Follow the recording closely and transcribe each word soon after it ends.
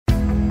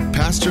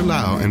Pastor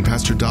Lau and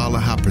Pastor Dala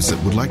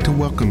Haprasit would like to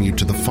welcome you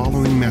to the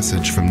following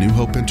message from New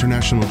Hope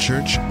International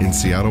Church in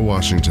Seattle,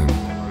 Washington.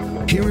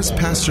 Here is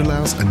Pastor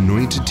Lau's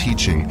anointed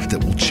teaching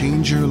that will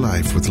change your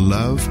life with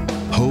love,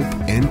 hope,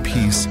 and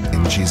peace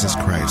in Jesus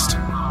Christ.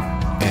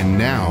 And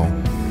now,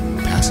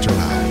 Pastor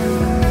Lau.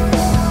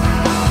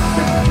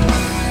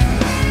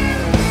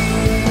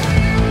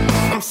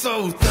 I'm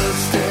so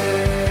thirsty.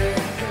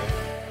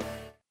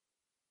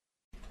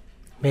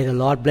 May the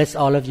Lord bless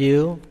all of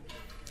you.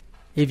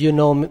 If you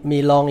know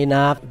me long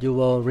enough, you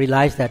will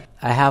realize that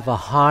I have a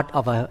heart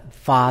of a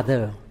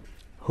father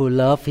who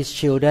loves his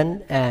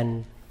children,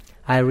 and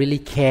I really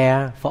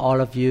care for all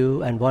of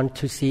you and want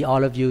to see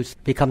all of you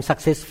become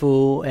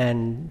successful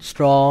and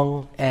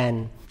strong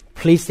and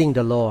pleasing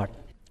the Lord.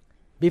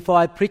 Before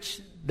I preach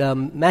the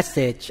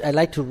message, I'd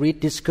like to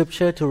read this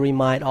scripture to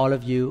remind all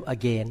of you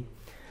again.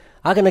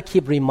 I'm going to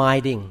keep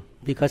reminding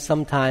because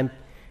sometimes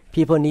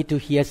people need to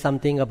hear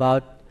something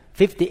about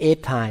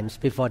 58 times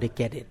before they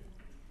get it.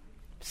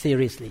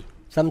 Seriously.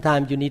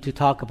 Sometimes you need to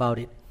talk about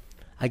it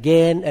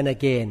again and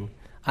again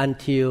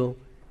until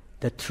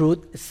the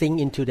truth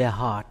sink into their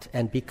heart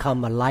and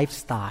become a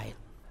lifestyle.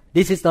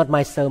 This is not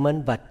my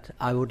sermon, but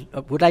I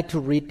would like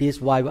to read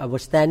this while I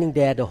was standing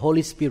there. The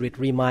Holy Spirit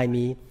remind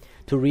me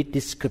to read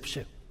this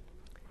scripture.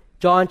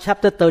 John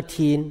chapter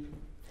 13,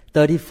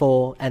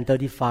 34 and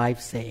 35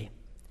 say,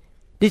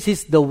 "This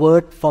is the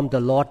word from the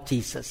Lord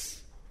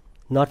Jesus,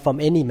 not from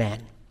any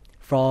man,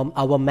 from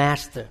our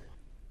Master.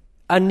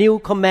 A new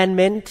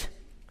commandment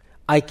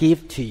I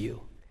give to you,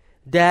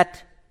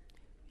 that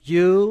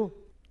you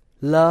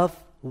love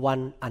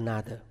one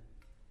another,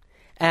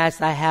 as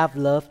I have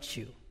loved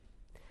you,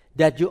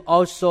 that you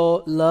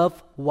also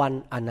love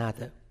one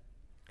another.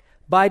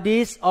 By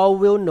this all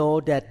will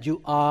know that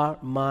you are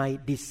my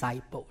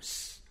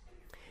disciples,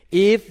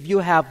 if you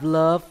have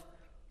love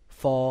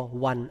for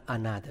one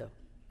another."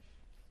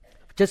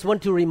 Just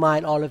want to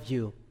remind all of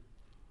you,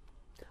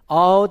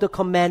 all the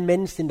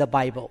commandments in the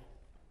Bible,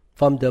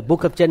 from the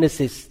book of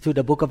Genesis to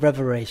the book of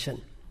Revelation,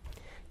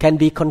 can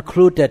be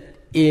concluded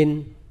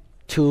in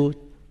two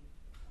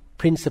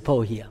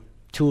principles here,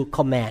 two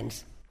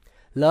commands.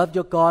 Love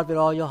your God with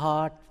all your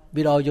heart,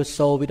 with all your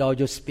soul, with all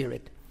your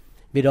spirit,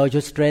 with all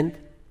your strength,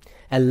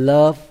 and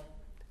love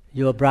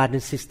your brother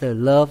and sister,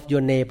 love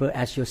your neighbor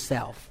as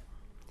yourself.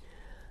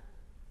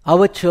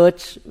 Our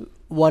church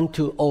wants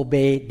to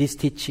obey this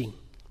teaching.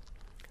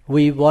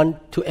 We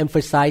want to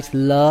emphasize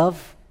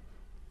love,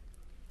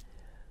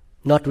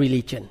 not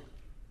religion,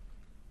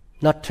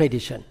 not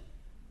tradition.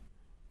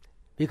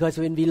 Because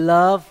when we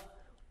love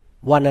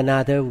one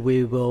another,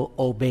 we will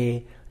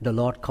obey the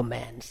Lord's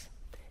commands.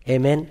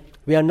 Amen.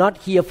 We are not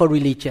here for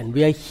religion.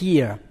 We are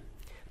here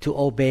to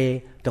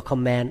obey the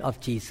command of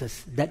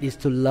Jesus. That is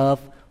to love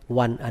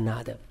one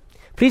another.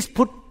 Please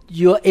put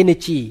your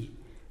energy,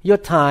 your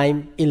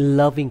time in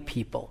loving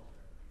people.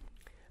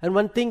 And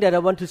one thing that I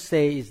want to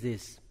say is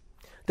this.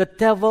 The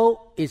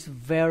devil is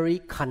very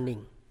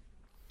cunning.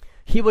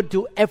 He will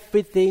do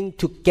everything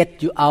to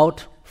get you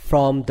out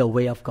from the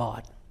way of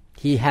God.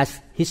 He has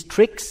his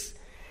tricks,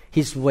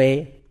 his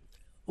way.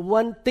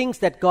 One thing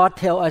that God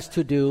tells us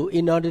to do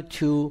in order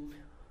to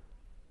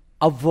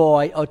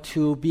avoid or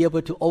to be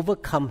able to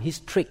overcome his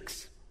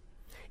tricks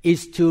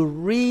is to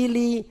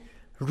really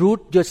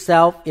root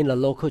yourself in a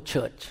local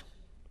church.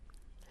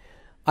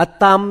 A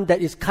thumb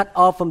that is cut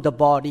off from the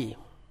body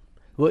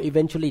will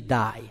eventually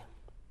die.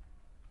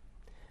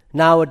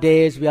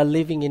 Nowadays, we are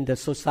living in the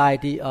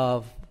society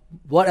of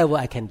whatever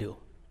I can do.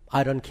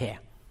 I don't care.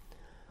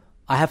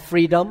 I have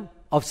freedom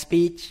of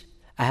speech.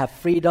 I have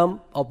freedom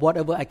of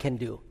whatever I can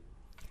do.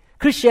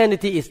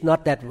 Christianity is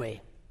not that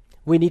way.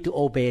 We need to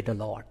obey the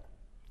Lord.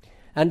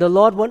 And the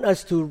Lord wants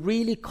us to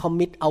really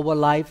commit our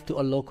life to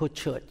a local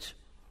church.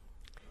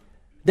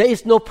 There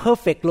is no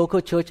perfect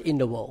local church in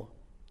the world.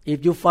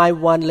 If you find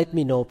one, let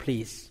me know,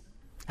 please.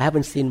 I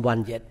haven't seen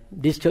one yet.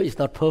 This church is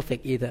not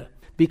perfect either.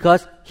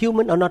 Because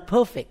humans are not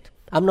perfect.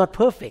 I'm not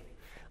perfect.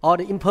 All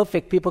the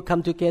imperfect people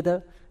come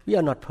together. We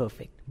are not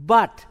perfect.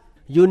 But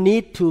you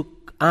need to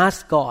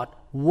ask God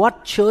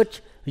what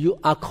church you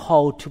are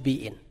called to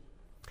be in.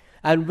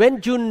 And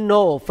when you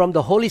know from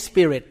the Holy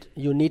Spirit,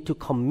 you need to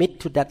commit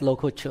to that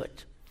local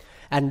church.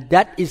 And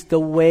that is the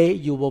way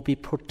you will be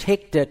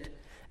protected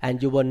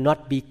and you will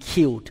not be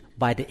killed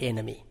by the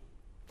enemy.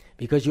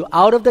 Because you're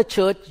out of the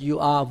church, you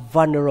are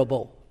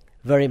vulnerable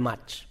very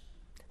much.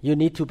 You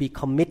need to be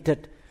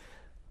committed.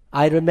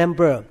 I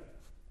remember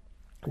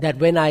that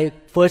when I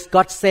first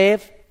got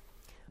saved,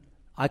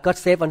 I got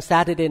saved on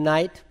Saturday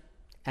night,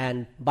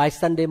 and by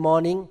Sunday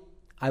morning,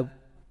 I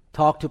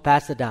talked to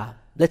Pastor Da.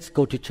 Let's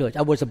go to church.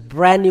 I was a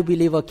brand new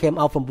believer, came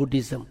out from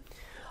Buddhism.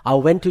 I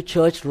went to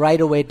church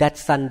right away that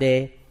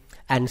Sunday,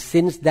 and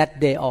since that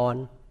day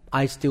on,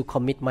 I still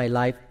commit my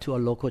life to a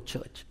local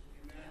church.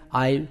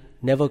 I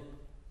never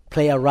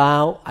play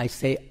around. I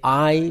say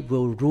I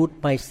will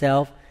root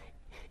myself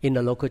in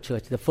a local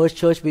church. The first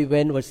church we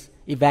went was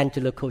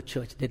evangelical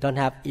church. They don't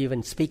have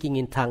even speaking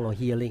in tongue or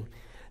healing.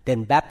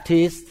 Then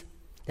Baptist,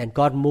 then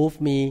God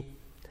moved me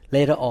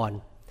later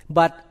on.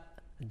 But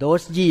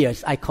those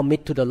years I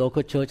commit to the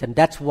local church, and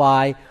that's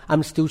why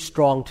I'm still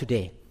strong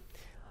today.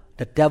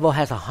 The devil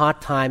has a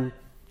hard time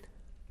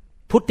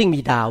putting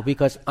me down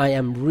because I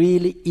am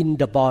really in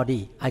the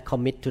body. I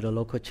commit to the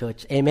local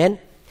church. Amen?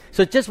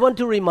 So just want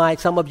to remind,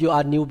 some of you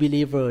are new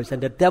believers,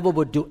 and the devil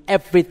will do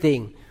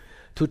everything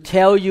to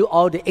tell you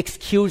all the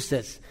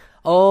excuses.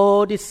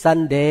 Oh, this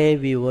Sunday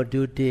we will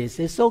do this.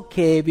 It's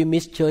okay. We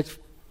miss church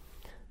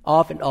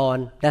off and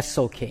on. That's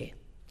okay.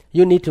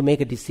 You need to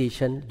make a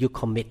decision. You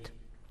commit.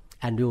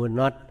 And you will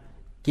not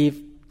give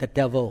the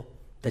devil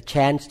the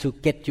chance to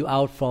get you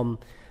out from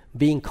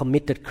being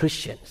committed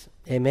Christians.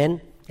 Amen?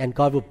 And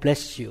God will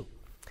bless you.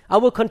 I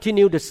will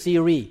continue the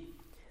series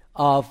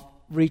of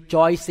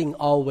rejoicing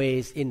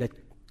always in the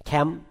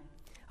camp.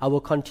 I will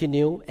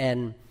continue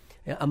and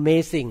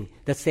amazing,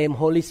 the same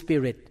Holy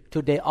Spirit.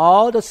 Today,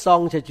 all the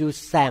songs that you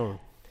sang,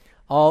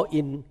 all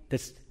in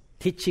the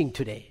teaching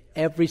today.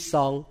 Every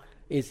song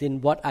is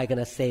in what I'm going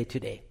to say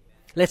today.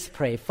 Let's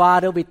pray.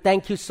 Father, we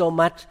thank you so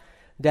much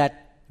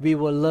that we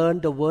will learn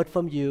the word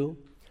from you.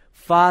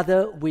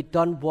 Father, we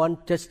don't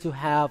want just to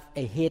have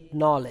a head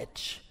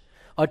knowledge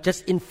or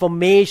just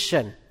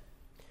information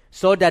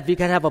so that we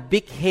can have a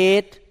big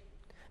head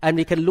and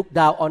we can look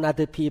down on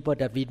other people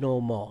that we know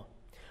more.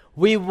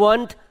 We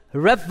want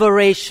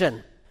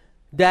revelation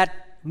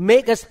that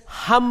make us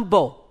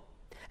humble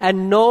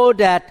and know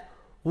that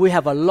we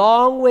have a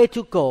long way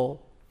to go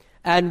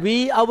and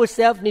we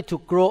ourselves need to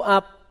grow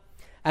up,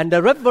 and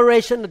the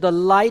revelation of the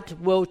light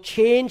will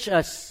change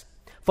us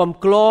from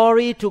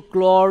glory to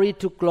glory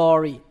to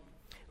glory.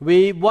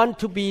 We want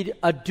to be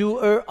a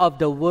doer of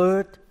the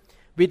word.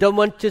 We don't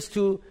want just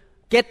to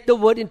get the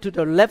word into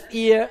the left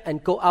ear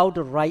and go out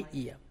the right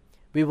ear.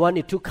 We want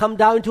it to come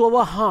down into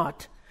our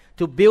heart,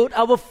 to build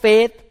our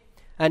faith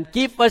and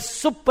give us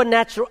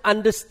supernatural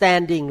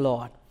understanding,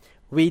 Lord.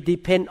 We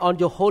depend on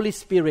your Holy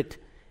Spirit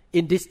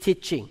in this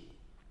teaching.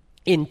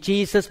 In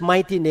Jesus'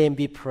 mighty name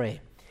we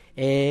pray.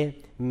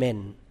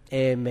 Amen.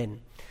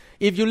 Amen.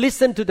 If you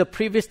listen to the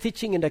previous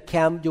teaching in the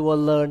camp, you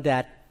will learn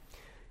that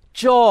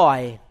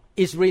joy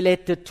is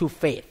related to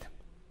faith.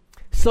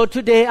 So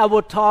today I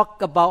will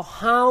talk about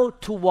how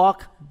to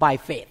walk by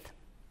faith.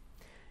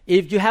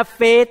 If you have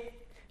faith,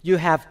 you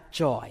have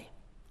joy.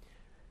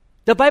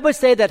 The Bible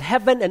says that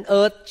heaven and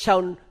earth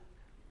shall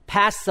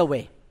pass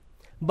away,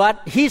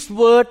 but His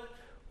word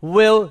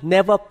will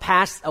never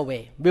pass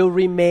away, will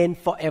remain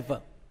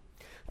forever.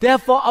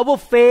 Therefore, our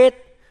faith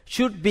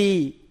should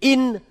be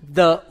in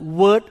the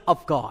word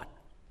of God,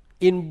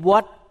 in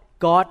what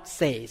God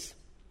says.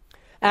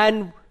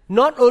 And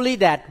not only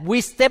that, we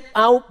step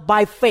out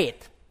by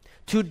faith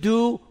to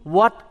do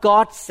what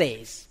God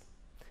says.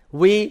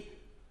 We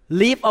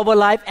live our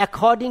life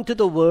according to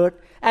the word,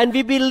 and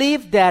we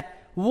believe that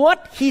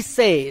what He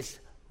says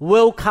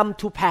will come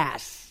to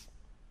pass.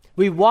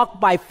 We walk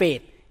by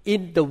faith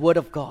in the word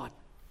of God.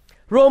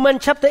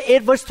 Romans chapter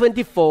 8 verse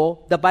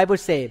 24, the Bible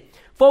says,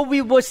 "For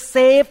we were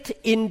saved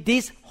in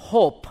this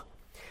hope.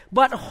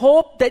 But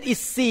hope that is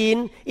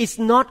seen is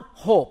not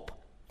hope.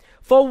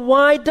 For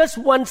why does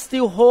one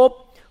still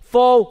hope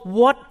for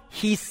what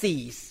he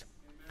sees?"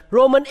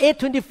 Romans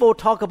 8:24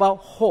 talk about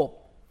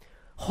hope.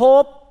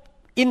 Hope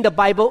in the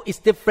Bible is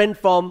different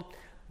from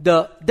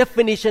the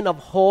definition of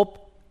hope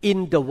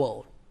in the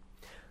world.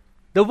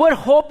 The word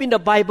hope in the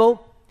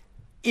Bible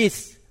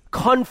is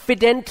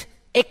confident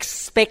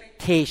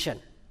expectation.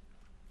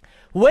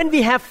 When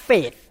we have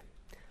faith,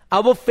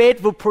 our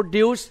faith will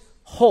produce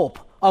hope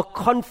or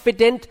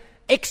confident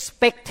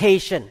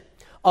expectation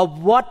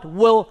of what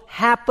will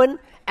happen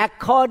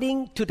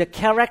according to the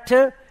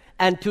character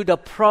and to the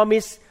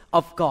promise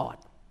of God.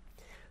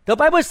 The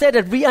Bible says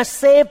that we are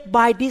saved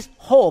by this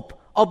hope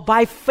or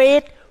by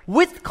faith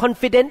with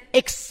confident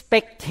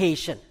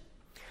expectation.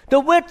 The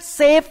word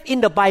saved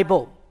in the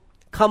Bible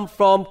comes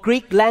from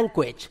Greek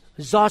language,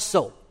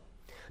 sozo.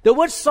 The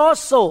word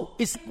sozo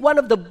is one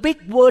of the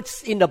big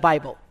words in the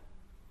Bible.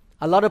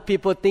 A lot of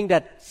people think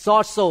that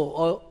sozo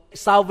or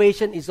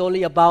salvation is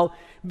only about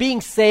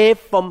being saved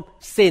from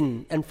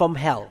sin and from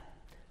hell.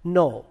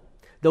 No.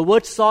 The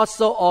word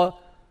sozo or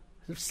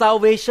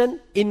salvation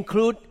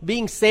include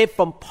being saved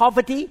from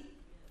poverty,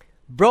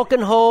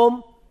 broken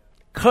home,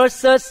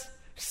 curses,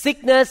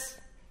 sickness,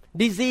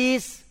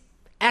 disease,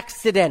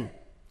 accident,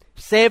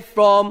 saved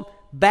from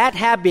bad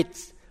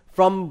habits,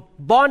 from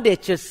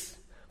bondages,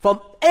 from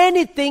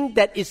anything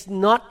that is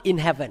not in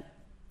heaven.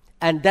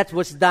 And that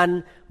was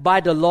done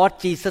by the Lord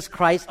Jesus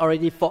Christ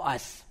already for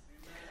us.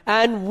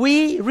 And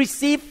we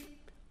receive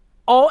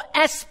all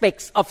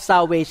aspects of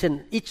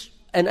salvation. Each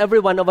and every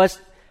one of us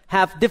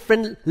have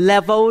different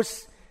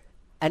levels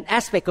and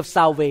aspects of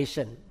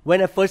salvation.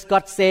 When I first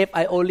got saved,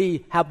 I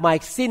only have my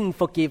sin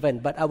forgiven,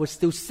 but I was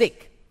still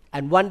sick.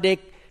 And one day,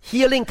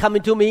 healing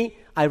coming to me,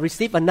 I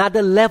received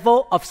another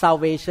level of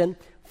salvation,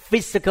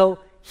 physical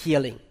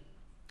healing.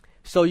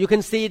 So you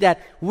can see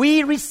that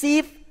we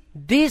receive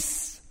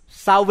this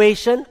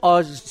salvation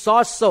or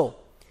sozo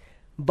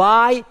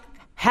by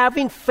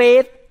having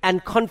faith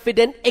and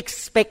confident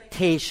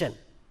expectation.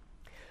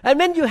 And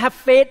when you have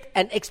faith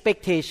and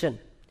expectation,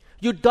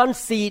 you don't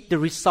see the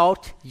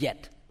result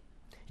yet.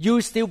 You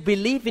still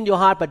believe in your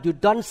heart, but you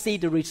don't see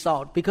the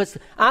result. Because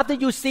after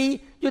you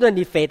see, you don't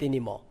need faith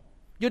anymore.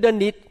 You don't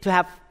need to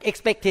have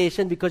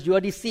expectation because you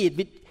already see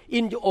it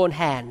in your own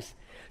hands.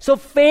 So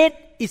faith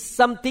is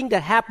something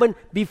that happened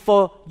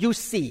before you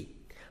see.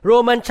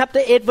 Romans chapter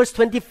 8 verse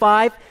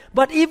 25,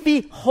 but if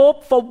we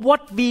hope for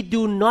what we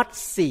do not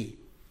see,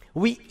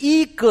 we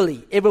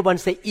eagerly, everyone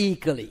say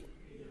eagerly,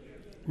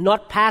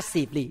 not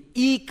passively,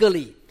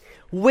 eagerly,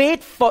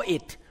 wait for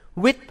it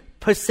with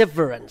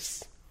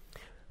perseverance.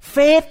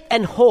 Faith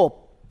and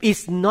hope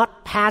is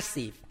not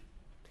passive.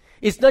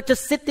 It's not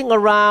just sitting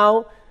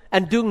around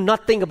and doing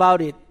nothing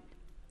about it.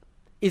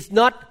 It's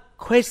not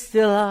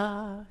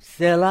questioning,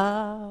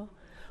 Selah,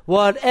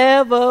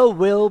 whatever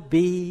will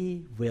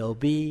be, will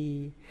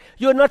be.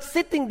 You're not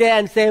sitting there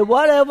and say,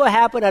 whatever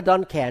happened, I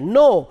don't care.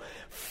 No,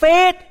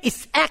 faith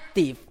is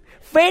active.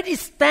 Faith is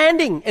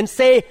standing and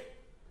say,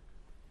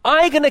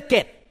 I'm going to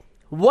get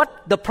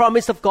what the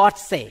promise of God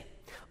say.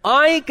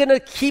 I'm going to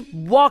keep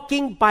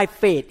walking by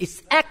faith.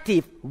 It's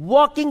active,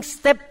 walking,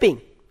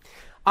 stepping.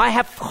 I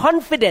have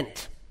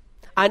confidence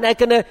and I'm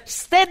going to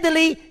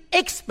steadily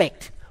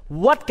expect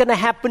what's going to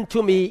happen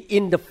to me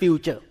in the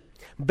future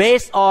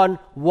based on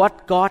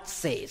what God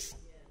says.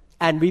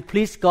 And we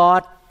please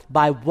God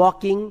by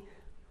walking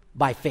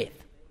by faith.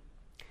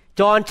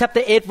 John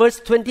chapter 8 verse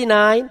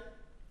 29,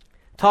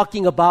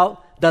 talking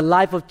about the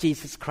life of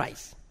Jesus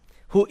Christ,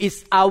 who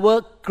is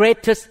our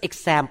greatest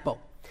example.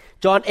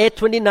 John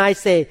 8:29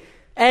 say,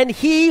 and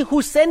he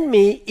who sent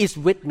me is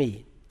with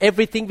me.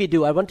 Everything we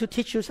do, I want to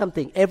teach you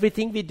something.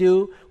 Everything we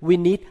do, we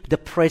need the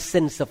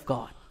presence of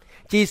God.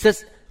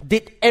 Jesus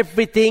did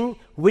everything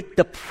with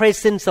the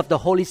presence of the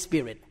Holy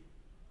Spirit.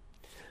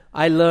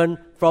 I learned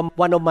from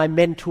one of my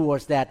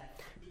mentors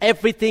that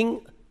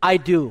everything I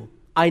do,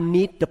 I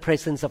need the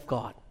presence of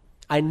God.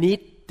 I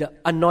need the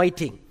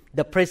anointing,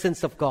 the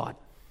presence of God.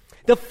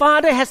 The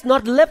Father has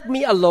not left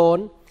me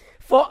alone,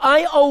 for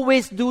I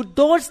always do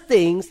those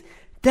things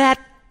that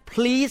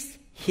please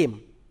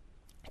Him.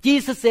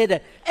 Jesus said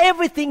that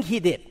everything He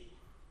did,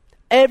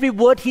 every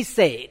word He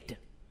said,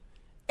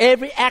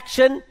 every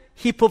action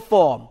He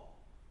performed,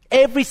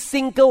 every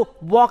single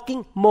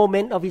walking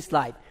moment of His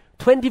life,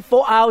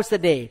 24 hours a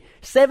day,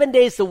 7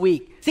 days a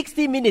week,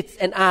 60 minutes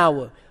an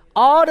hour,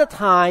 all the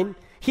time,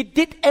 He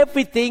did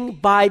everything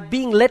by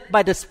being led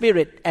by the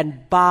Spirit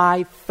and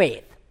by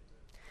faith.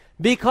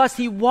 Because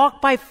He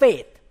walked by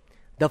faith,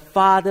 the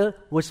Father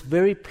was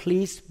very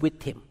pleased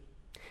with Him.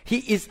 He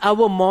is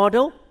our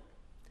model.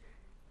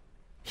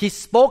 He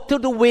spoke to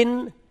the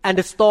wind and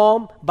the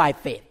storm by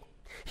faith.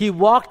 He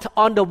walked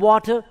on the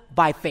water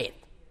by faith.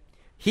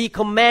 He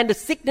commanded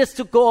sickness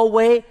to go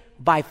away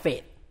by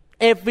faith.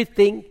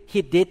 Everything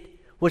He did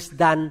was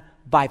done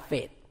by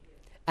faith.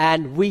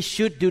 And we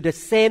should do the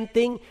same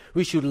thing.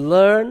 We should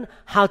learn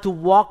how to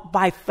walk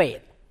by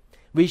faith.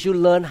 We should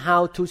learn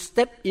how to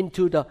step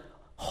into the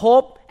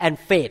hope and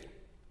faith.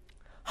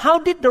 How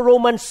did the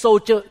Roman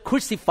soldier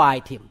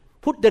crucify Him?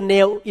 Put the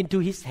nail into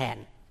His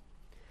hand.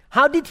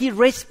 How did He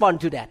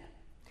respond to that?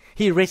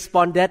 He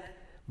responded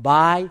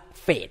by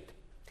faith.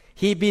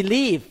 He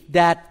believed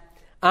that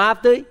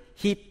after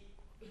He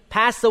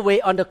passed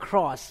away on the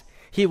cross,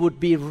 He would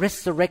be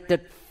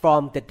resurrected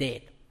from the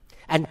dead.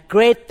 And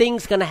great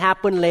things going to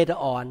happen later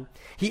on.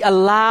 He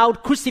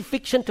allowed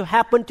crucifixion to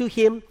happen to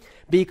Him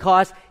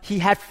because He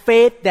had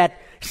faith that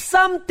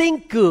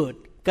something good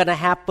going to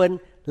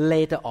happen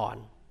later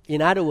on.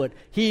 In other words,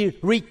 He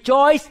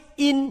rejoiced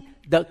in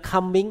the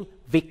coming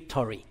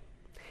victory.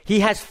 He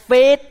has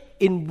faith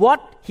in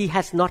what He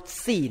has not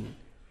seen.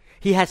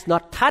 He has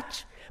not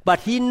touched,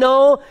 but He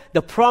knows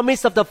the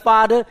promise of the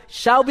Father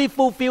shall be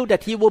fulfilled,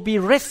 that He will be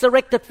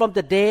resurrected from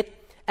the dead,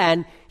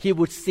 and He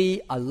would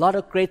see a lot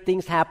of great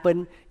things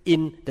happen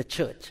in the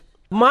church.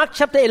 Mark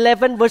chapter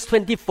 11 verse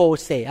 24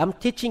 say, I'm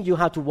teaching you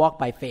how to walk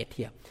by faith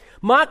here.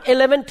 Mark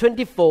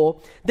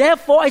 11:24,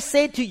 therefore I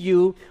say to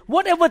you,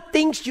 whatever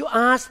things you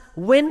ask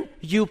when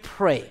you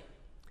pray,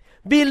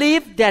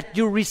 believe that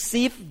you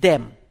receive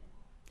them,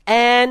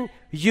 and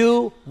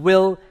you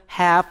will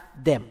have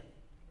them.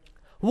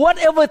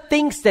 Whatever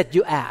things that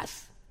you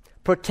ask,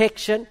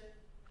 protection,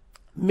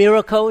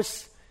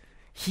 miracles,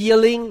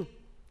 healing,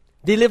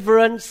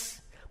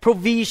 deliverance,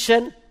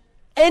 provision,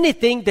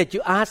 anything that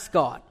you ask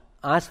God,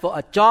 ask for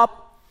a job,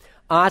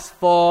 ask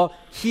for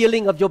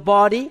healing of your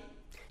body.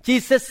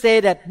 Jesus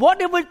said that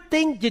whatever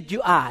thing did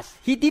you ask,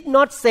 He did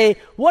not say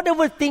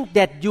whatever thing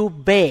that you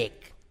beg.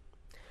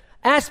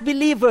 As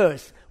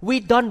believers, we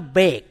don't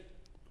beg.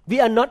 We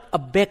are not a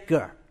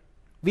beggar.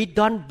 We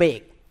don't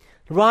beg.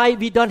 Right?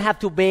 We don't have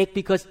to beg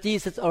because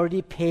Jesus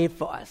already paid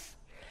for us.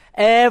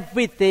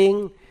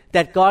 Everything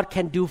that God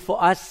can do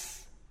for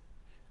us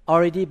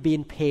already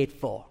been paid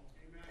for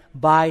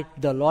by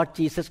the Lord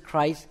Jesus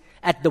Christ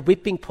at the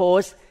whipping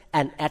post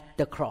and at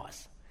the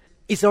cross.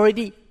 It's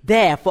already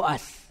there for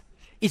us.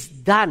 It's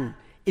done.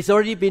 It's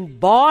already been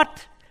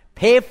bought,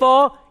 paid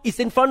for. It's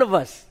in front of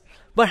us.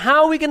 But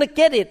how are we going to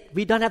get it?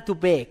 We don't have to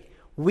beg.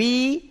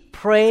 We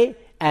pray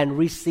and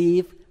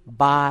receive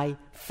by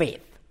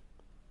faith.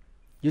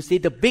 You see,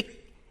 the big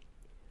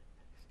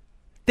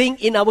thing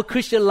in our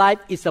Christian life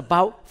is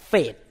about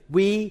faith.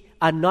 We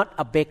are not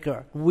a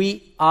beggar.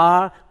 We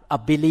are a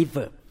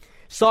believer.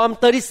 Psalm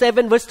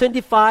 37 verse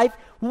 25,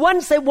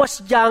 once I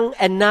was young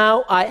and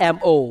now I am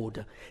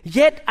old.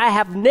 Yet I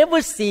have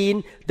never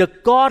seen the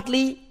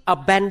godly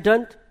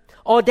abandoned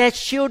or their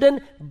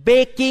children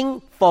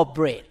begging for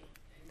bread.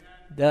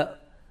 The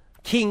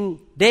King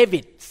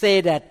David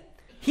said that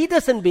he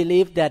doesn't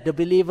believe that the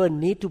believer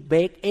need to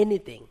beg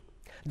anything.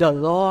 The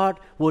Lord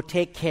will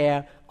take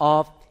care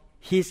of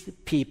His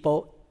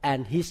people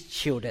and His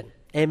children.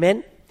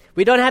 Amen?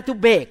 We don't have to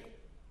beg.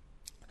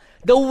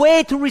 The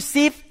way to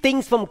receive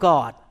things from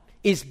God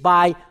is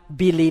by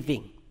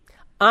believing,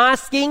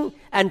 asking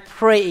and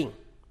praying.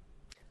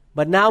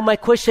 But now my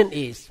question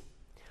is,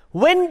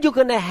 when you're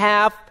going to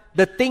have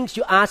the things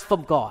you ask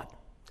from God?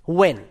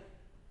 When?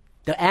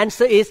 The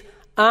answer is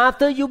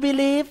after you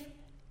believe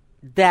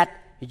that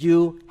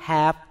you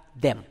have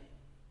them.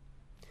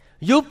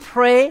 You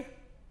pray,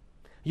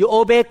 you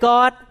obey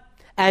God,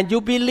 and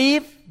you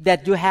believe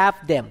that you have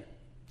them.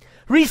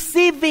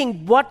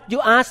 Receiving what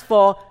you ask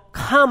for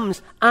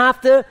comes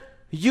after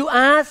you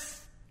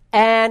ask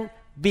and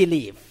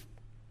believe.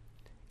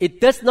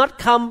 It does not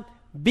come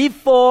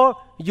before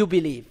you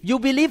believe. You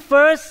believe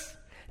first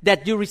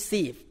that you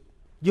receive.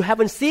 You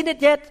haven't seen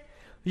it yet,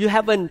 you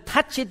haven't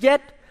touched it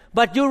yet,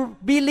 but you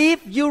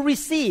believe you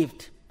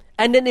received,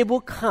 and then it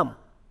will come.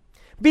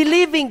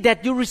 Believing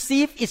that you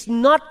receive is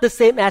not the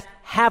same as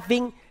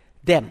having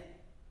them.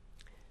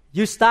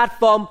 You start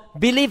from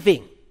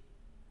believing.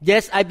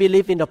 Yes, I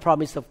believe in the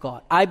promise of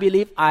God. I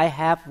believe I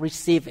have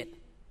received it.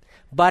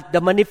 But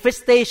the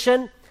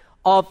manifestation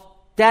of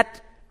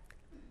that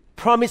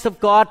promise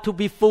of God to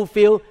be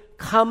fulfilled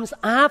comes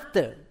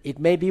after. It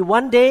may be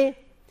one day,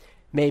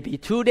 maybe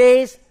 2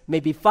 days,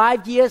 maybe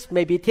 5 years,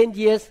 maybe 10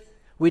 years.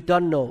 We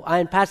don't know. I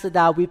and Pastor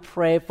Dow, we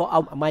pray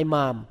for my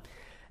mom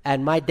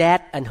and my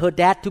dad and her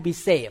dad to be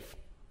saved.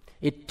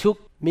 It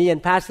took me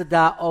and Pastor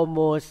Dow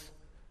almost,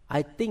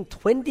 I think,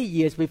 20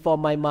 years before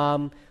my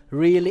mom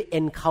really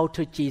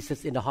encountered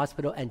Jesus in the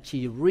hospital and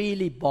she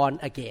really born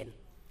again.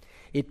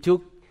 It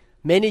took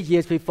many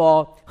years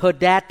before her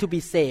dad to be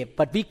saved.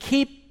 But we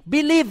keep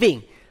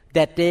believing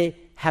that they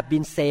have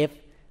been saved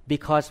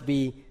because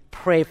we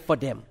pray for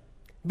them.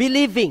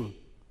 Believing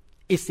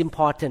is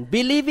important.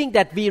 Believing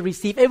that we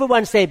receive.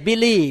 Everyone say,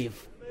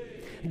 believe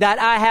that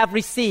I have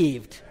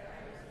received.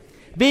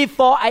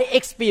 Before I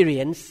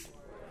experience,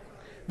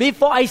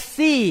 before I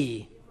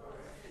see,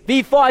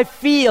 before I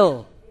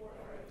feel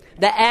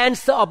the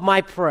answer of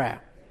my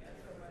prayer.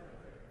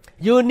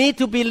 You need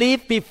to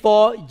believe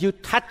before you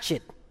touch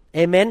it.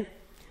 Amen.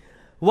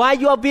 While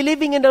you are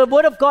believing in the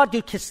Word of God,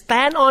 you can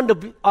stand on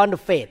the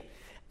faith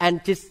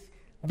and just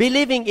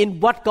believing in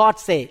what God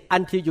says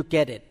until you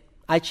get it.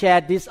 I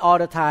share this all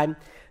the time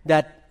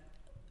that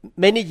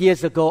many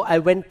years ago I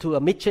went to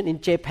a mission in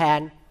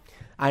Japan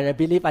and I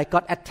believe I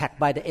got attacked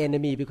by the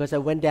enemy because I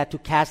went there to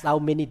cast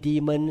out many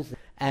demons.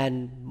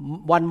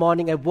 And one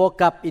morning I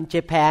woke up in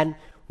Japan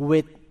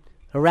with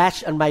a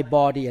rash on my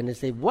body and I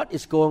said, what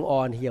is going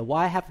on here?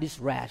 Why I have this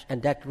rash?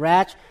 And that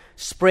rash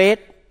spread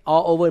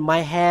all over my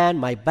hand,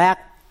 my back,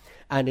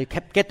 and it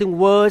kept getting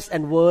worse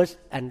and worse,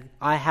 and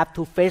I have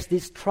to face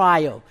this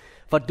trial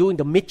for doing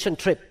the mission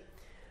trip.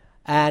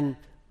 And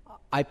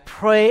I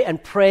pray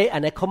and pray,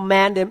 and I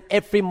command them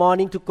every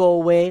morning to go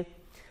away,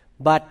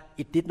 but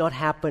it did not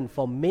happen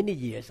for many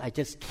years. I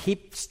just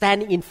keep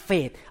standing in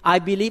faith. I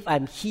believe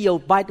I'm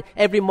healed.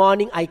 Every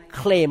morning I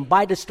claim,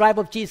 by the stripe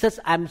of Jesus,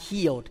 I'm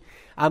healed.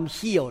 I'm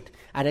healed.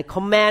 And I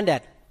command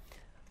that.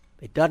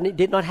 It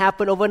did not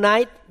happen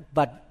overnight,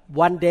 but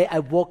one day I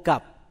woke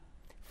up.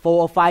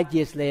 4 or 5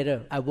 years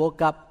later, I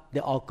woke up,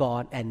 they're all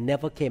gone and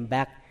never came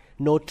back.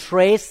 No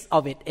trace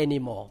of it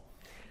anymore.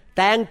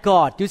 Thank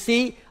God. You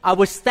see, I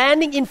was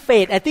standing in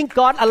faith. I think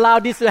God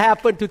allowed this to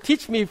happen to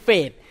teach me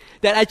faith.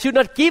 That I should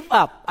not give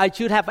up. I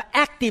should have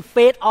active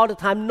faith all the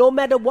time, no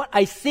matter what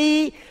I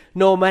see,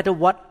 no matter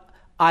what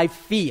I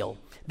feel.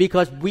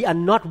 Because we are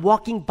not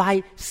walking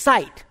by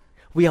sight.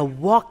 We are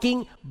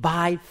walking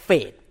by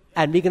faith.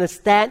 And we're going to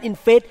stand in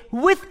faith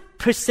with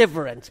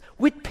perseverance,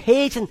 with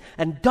patience,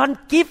 and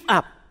don't give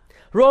up.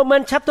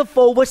 Romans chapter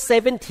 4 verse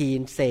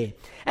 17 say,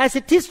 as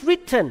it is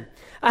written,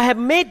 I have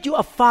made you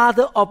a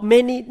father of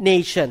many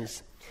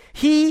nations.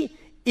 He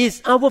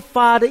is our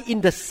father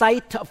in the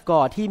sight of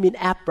God. He means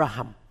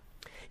Abraham,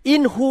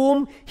 in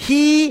whom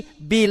he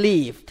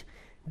believed,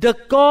 the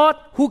God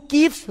who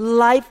gives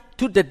life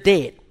to the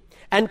dead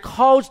and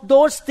calls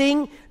those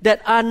things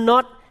that are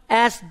not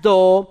as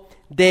though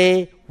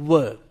they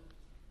were.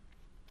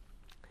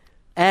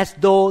 As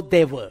though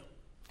they were.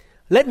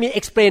 Let me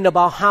explain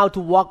about how to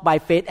walk by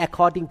faith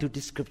according to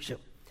this scripture.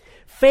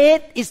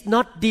 Faith is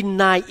not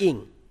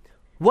denying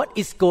what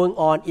is going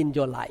on in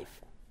your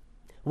life.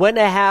 When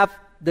I have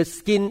the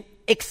skin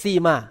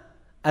eczema,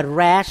 a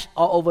rash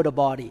all over the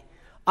body,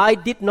 I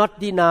did not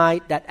deny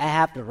that I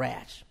have the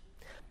rash.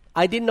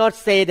 I did not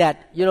say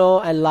that,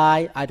 I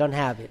lie, I don't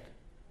have it.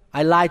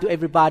 I lie to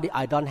everybody,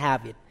 I don't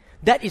have it.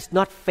 That is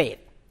not faith.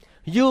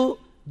 You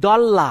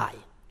don't lie.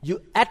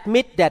 You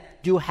admit that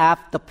you have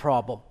the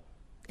problem.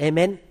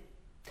 Amen.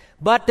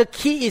 But the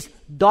key is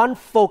don't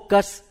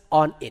focus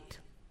on it.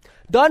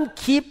 Don't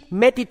keep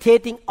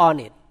meditating on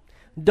it.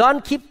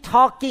 Don't keep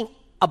talking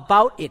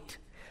about it.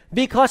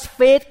 Because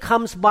faith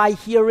comes by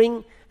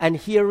hearing and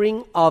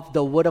hearing of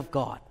the Word of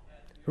God.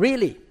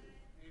 Really.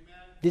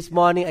 This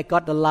morning I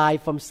got a lie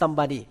from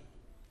somebody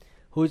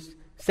who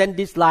sent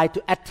this lie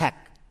to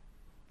attack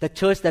the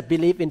church that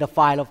believe in the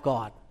fire of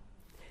God.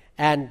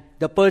 And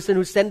the person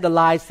who sent the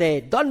lie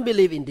said, don't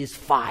believe in this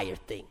fire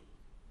thing.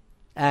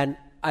 And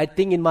I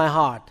think in my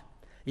heart,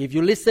 if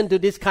you listen to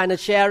this kind of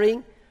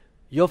sharing,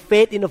 your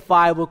faith in the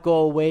fire will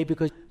go away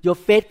because your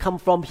faith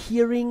comes from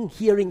hearing.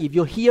 If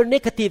you hear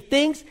negative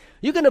things,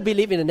 you're going to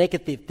believe in the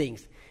negative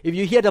things. If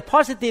you hear the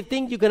positive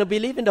things, you're going to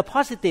believe in the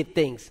positive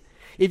things.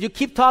 If you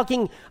keep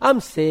talking,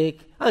 I'm sick,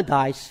 I'll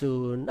die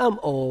soon, I'm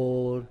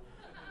old,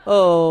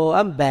 oh,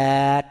 I'm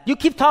bad. You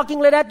keep talking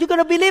like that, you're going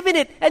to believe in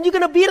it. And you're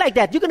going to be like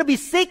that. You're going to be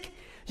sick,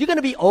 you're going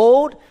to be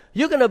old,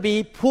 you're going to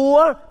be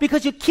poor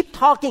because you keep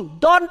talking.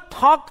 Don't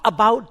talk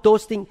about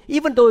those things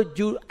even though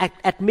you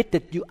admit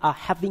that you are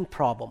having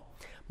problem.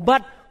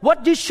 But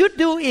what you should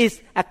do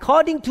is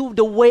according to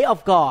the way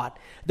of God.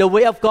 The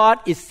way of God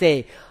is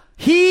say,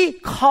 He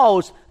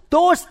calls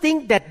those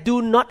things that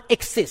do not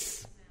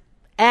exist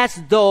as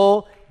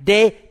though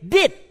they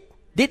did.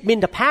 Did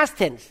mean the past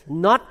tense,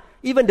 not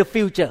even the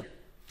future.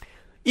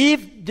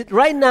 If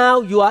right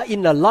now you are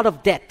in a lot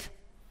of debt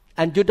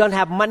and you don't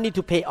have money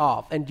to pay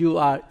off and you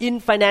are in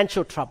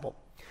financial trouble,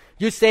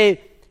 you say,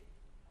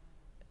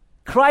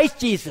 Christ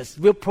Jesus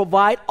will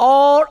provide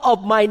all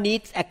of my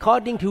needs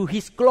according to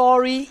His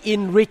glory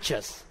in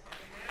riches.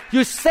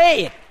 You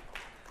say it.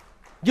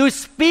 You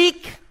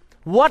speak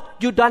what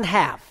you don't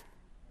have.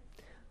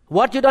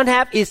 What you don't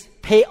have is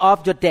pay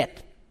off your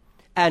debt.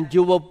 And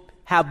you will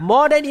have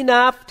more than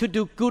enough to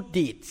do good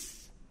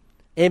deeds.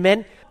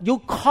 Amen. You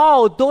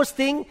call those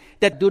things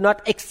that do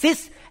not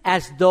exist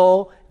as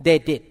though they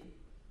did.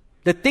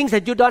 The things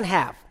that you don't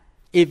have.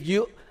 If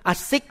you are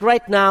sick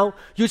right now,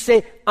 you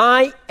say,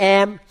 I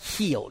am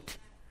healed.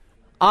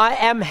 I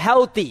am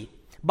healthy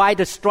by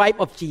the stripe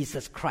of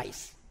Jesus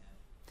Christ.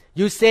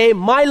 You say,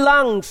 my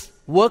lungs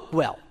work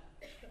well.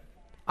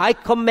 I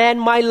command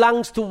my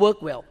lungs to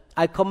work well.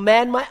 I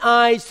command my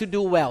eyes to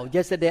do well.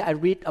 Yesterday I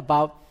read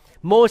about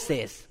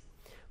Moses.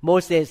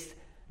 Moses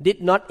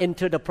did not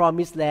enter the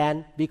promised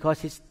land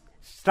because he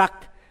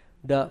struck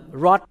the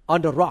rod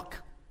on the rock.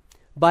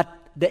 But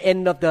the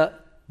end of the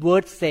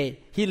words say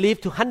he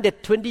lived to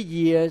 120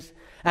 years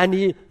and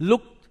he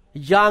looked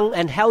young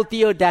and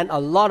healthier than a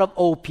lot of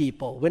old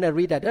people. When I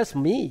read that, that's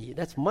me,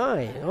 that's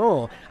mine.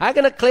 Oh, I'm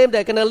going to claim that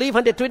I'm going to live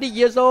 120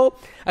 years old.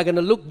 I'm going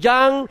to look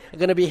young. I'm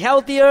going to be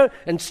healthier.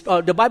 And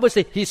the Bible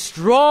says he's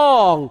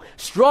strong,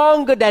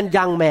 stronger than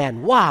young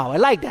man. Wow, I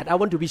like that. I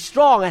want to be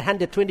strong at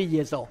 120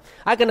 years old.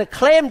 I'm going to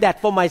claim that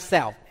for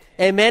myself.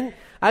 Amen.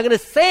 I'm going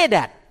to say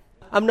that.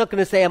 I'm not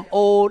going to say I'm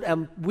old,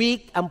 I'm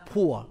weak, I'm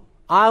poor.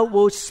 I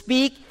will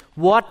speak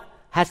what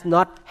has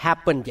not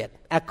happened yet,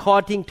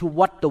 according to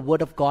what the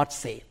Word of God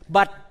says.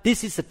 But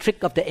this is a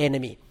trick of the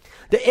enemy.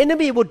 The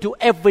enemy will do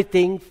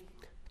everything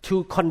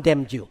to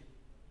condemn you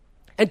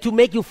and to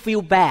make you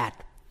feel bad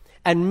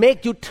and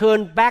make you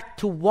turn back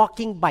to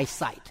walking by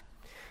sight.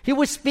 He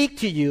will speak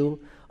to you,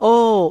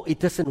 oh, it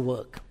doesn't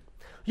work.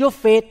 Your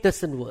faith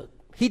doesn't work.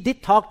 He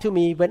did talk to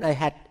me when I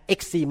had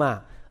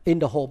eczema in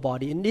the whole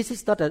body. And this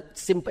is not a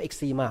simple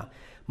eczema.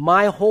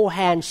 My whole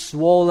hand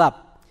swelled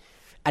up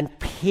and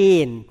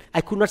pain.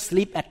 I could not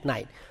sleep at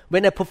night.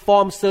 When I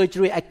perform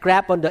surgery, I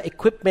grab on the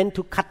equipment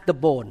to cut the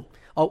bone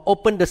or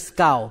open the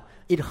skull.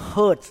 It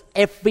hurts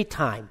every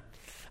time.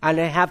 And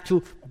I have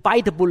to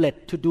bite the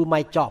bullet to do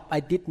my job. I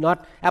did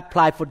not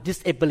apply for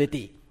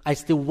disability. I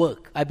still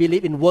work. I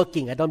believe in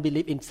working. I don't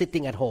believe in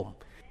sitting at home.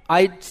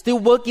 I still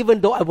work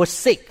even though I was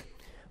sick.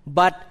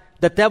 But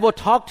the devil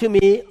talked to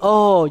me,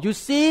 oh, you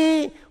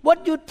see,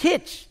 what you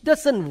teach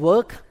doesn't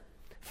work.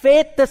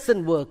 Faith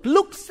doesn't work.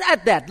 Look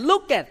at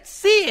that.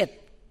 See it.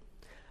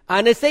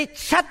 And I say,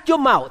 shut your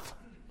mouth.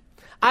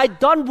 I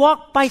don't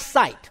walk by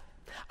sight.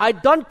 I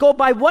don't go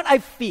by what I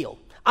feel.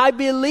 I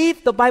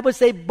believe the Bible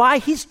says, by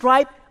His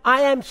stripe,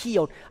 I am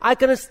healed. I'm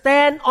going to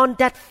stand on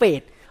that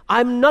faith.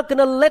 I'm not going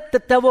to let the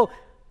devil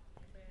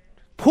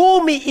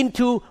pull me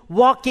into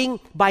walking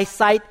by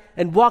sight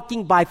and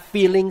walking by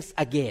feelings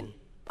again.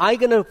 I'm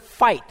going to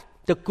fight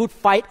the good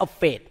fight of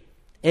faith.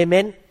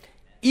 Amen.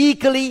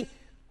 Eagerly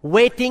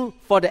waiting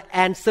for the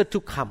answer to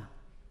come.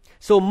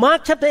 So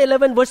Mark chapter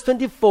 11 verse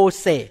 24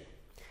 say,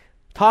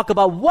 talk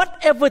about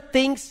whatever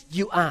things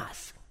you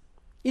ask.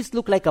 It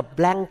looks like a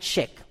blank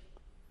check.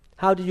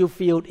 How do you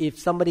feel if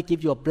somebody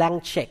gives you a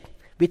blank check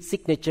with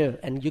signature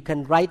and you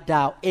can write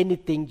down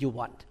anything you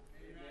want?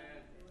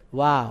 Amen.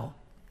 Wow.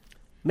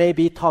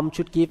 Maybe Tom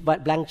should give a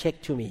blank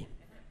check to me.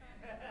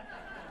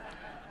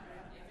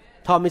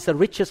 Tom is the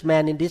richest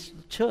man in this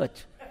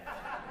church.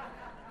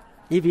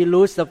 If he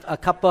loses a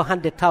couple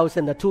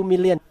 100,000 or 2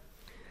 million,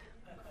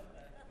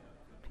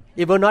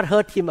 it will not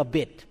hurt him a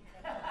bit.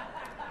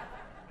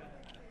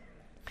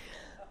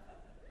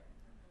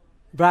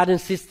 Brother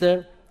and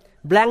sister,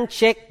 blank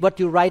check what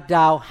you write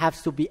down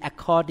has to be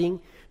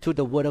according to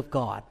the Word of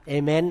God.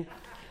 Amen.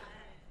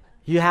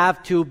 You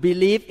have to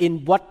believe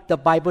in what the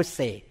Bible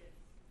says.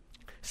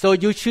 So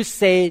you should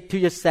say to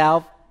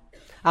yourself,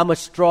 I'm a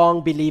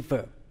strong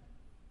believer.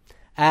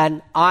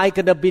 And I'm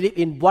going to believe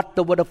in what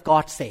the Word of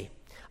God says.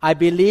 I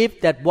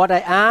believe that what I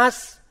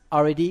ask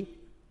already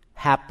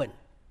happened,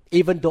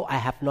 even though I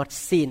have not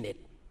seen it.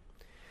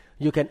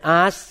 You can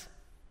ask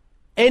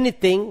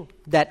anything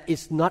that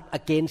is not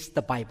against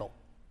the Bible.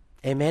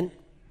 Amen.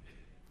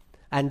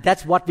 And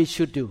that's what we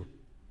should do.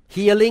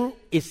 Healing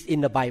is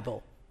in the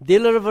Bible.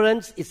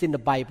 Deliverance is in the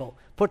Bible.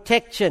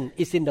 Protection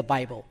is in the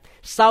Bible.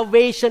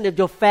 Salvation of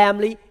your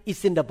family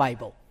is in the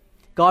Bible.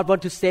 God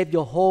wants to save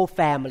your whole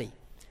family.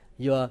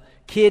 Your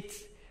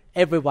kids,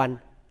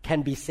 everyone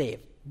can be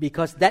saved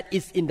because that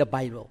is in the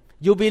Bible.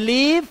 You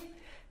believe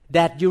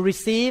that you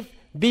receive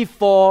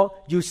before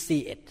you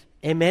see it.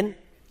 Amen.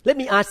 Let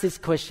me ask this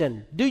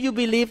question. Do you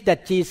believe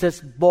that Jesus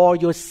bore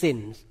your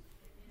sins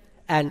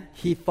and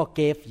He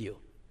forgave you?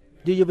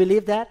 Do you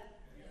believe that?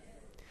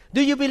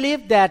 Do you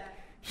believe that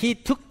He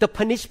took the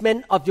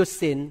punishment of your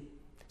sin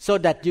so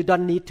that you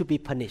don't need to be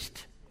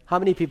punished? How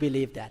many people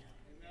believe that?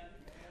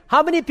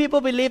 How many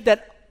people believe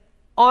that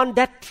on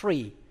that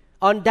tree,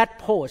 on that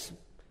post,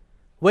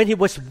 when He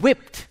was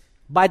whipped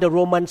by the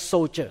Roman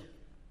soldier,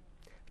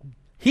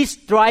 His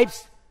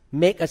stripes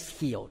make us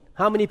healed?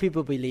 How many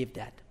people believe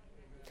that?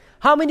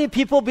 How many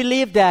people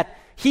believe that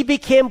He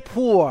became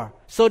poor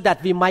so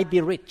that we might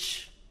be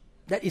rich?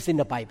 That is in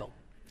the Bible.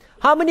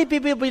 How many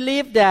people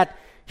believe that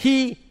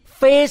He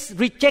faced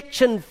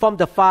rejection from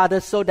the Father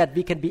so that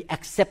we can be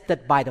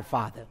accepted by the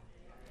Father?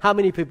 How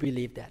many people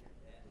believe that?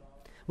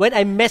 When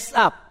I mess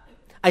up,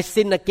 I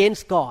sin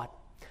against God,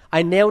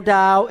 I kneel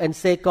down and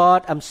say,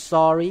 God, I'm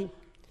sorry.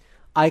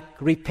 I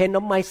repent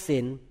of my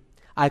sin.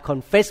 I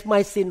confess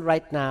my sin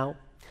right now.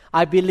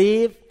 I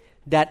believe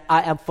that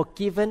I am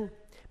forgiven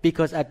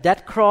because at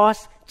that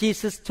cross,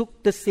 Jesus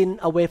took the sin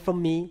away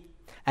from me,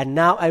 and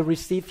now I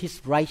receive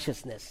His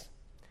righteousness.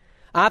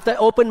 After I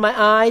open my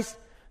eyes,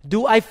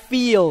 do I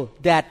feel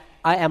that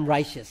I am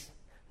righteous?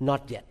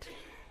 Not yet.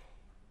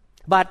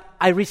 But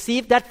I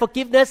receive that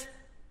forgiveness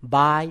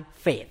by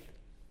faith.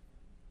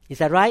 Is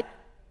that right?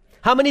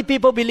 How many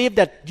people believe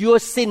that your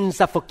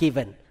sins are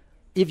forgiven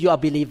if you are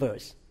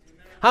believers?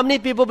 How many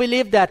people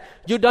believe that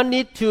you don't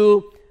need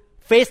to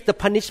face the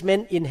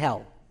punishment in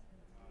hell?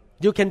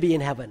 You can be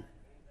in heaven.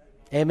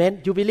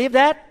 Amen. You believe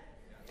that?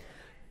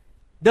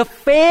 The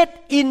faith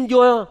in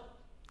your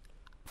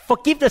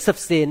forgiveness of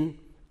sin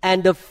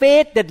and the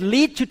faith that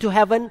leads you to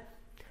heaven,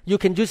 you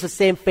can use the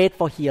same faith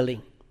for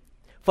healing,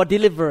 for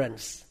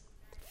deliverance,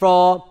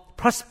 for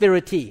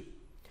prosperity,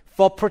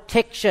 for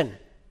protection,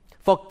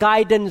 for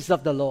guidance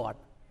of the Lord.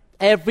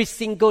 Every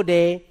single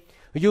day,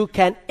 you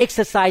can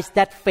exercise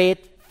that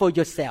faith for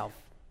yourself.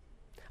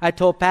 I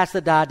told Pastor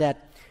Da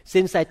that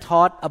since I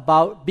taught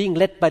about being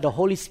led by the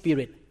Holy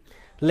Spirit,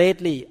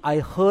 lately I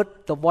heard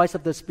the voice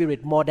of the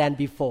Spirit more than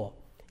before.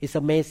 It's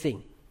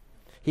amazing.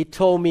 He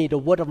told me the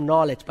word of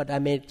knowledge, but I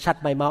may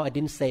shut my mouth. I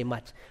didn't say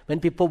much. When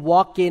people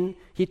walk in,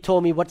 He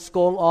told me what's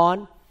going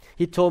on.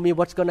 He told me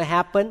what's going to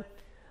happen.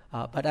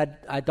 But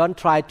I don't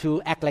try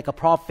to act like a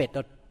prophet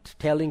or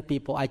telling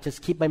people. I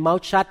just keep my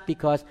mouth shut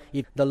because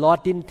if the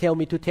Lord didn't tell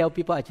me to tell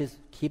people, I just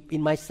keep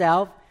in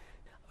myself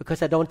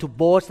because I don't want to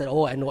boast that,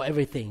 I know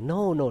everything.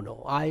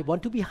 No. I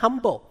want to be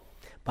humble.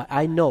 But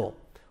I know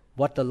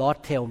what the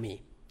Lord tell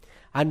me.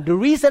 And the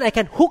reason I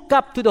can hook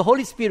up to the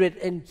Holy Spirit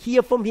and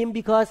hear from Him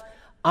because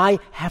I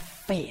have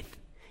faith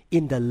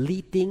in the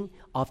leading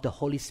of the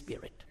Holy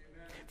Spirit.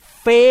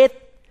 Faith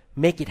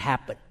make it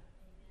happen.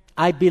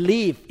 I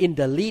believe in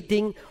the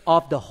leading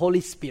of the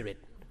Holy Spirit.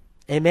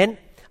 Amen.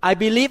 I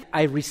believe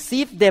I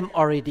received them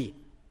already.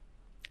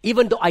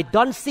 Even though I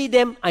don't see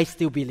them, I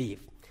still believe.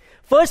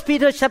 1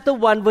 Peter chapter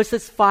 1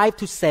 verses 5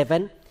 to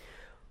 7,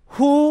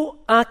 who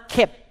are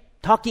kept,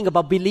 talking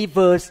about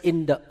believers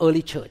in the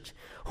early church,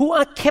 who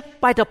are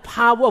kept by the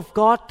power of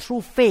God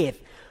through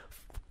faith.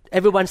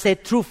 Everyone say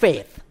through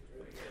faith.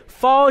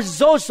 For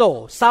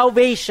Zozo,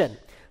 salvation,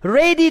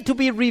 ready to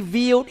be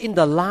revealed in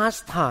the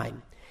last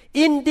time.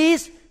 In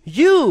this,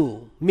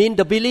 you, mean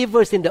the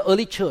believers in the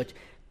early church,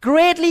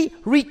 greatly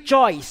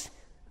rejoice,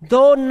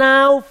 though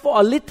now for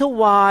a little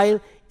while,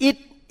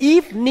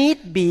 if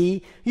need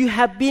be, you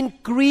have been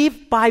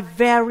grieved by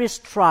various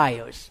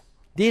trials.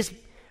 These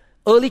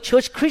early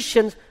church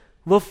Christians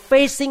were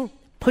facing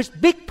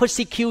big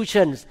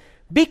persecutions,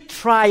 big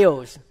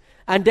trials,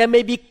 and they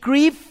may be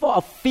grieved for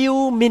a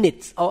few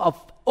minutes or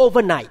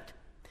overnight.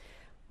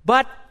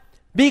 But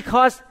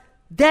because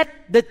that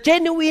the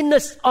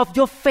genuineness of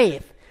your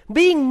faith,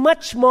 being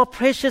much more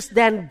precious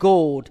than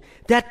gold,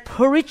 that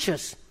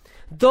perishes,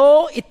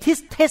 though it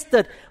is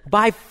tested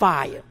by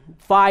fire.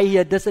 Fire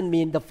here doesn't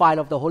mean the fire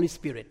of the Holy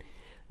Spirit.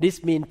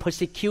 This means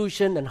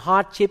persecution and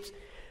hardships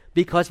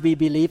because we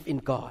believe in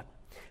God.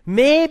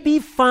 May be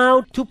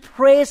found to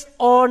praise,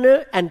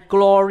 honor, and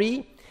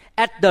glory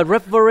at the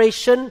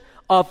revelation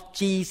of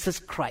Jesus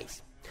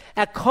Christ.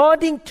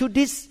 According to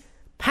this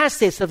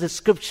passages of the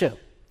scripture,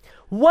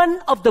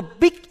 one of the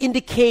big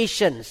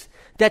indications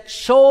that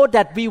show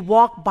that we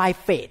walk by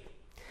faith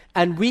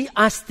and we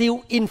are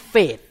still in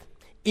faith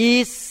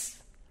is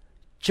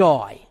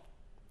joy,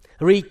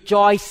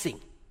 rejoicing.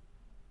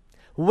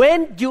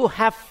 When you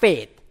have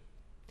faith,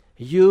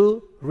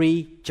 you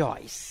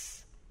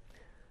rejoice.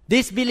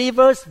 These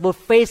believers were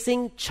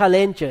facing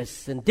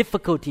challenges and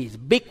difficulties,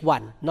 big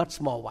one, not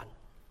small one.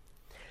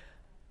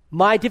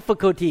 My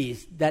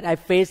difficulties that I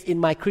faced in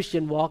my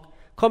Christian walk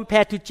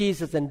compared to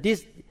Jesus and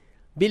these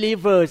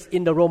believers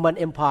in the Roman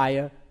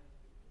Empire,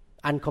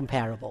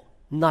 uncomparable,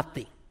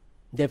 nothing.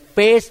 They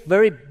faced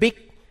very big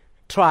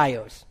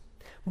trials,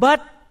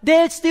 but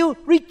they're still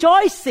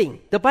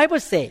rejoicing. The Bible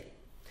says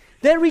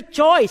they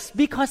rejoice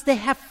because they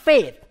have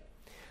faith.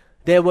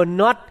 They were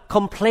not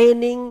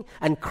complaining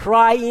and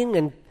crying,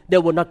 and they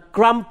were not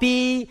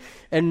grumpy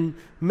and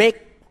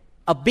make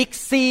a big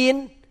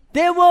scene.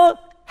 They were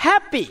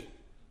happy.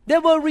 They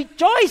were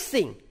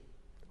rejoicing.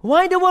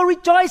 Why they were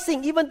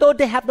rejoicing? Even though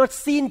they have not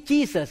seen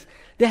Jesus,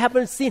 they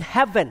haven't seen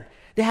heaven.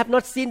 They have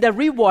not seen the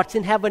rewards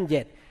in heaven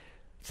yet.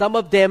 Some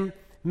of them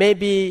may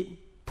be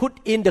put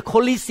in the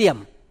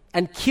Colosseum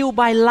and killed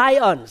by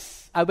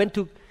lions. I went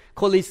to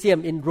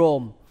Colosseum in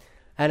Rome,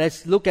 and I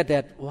look at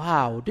that.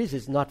 Wow, this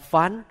is not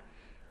fun.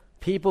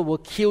 People were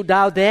killed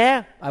down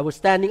there. I was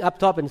standing up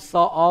top and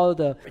saw all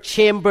the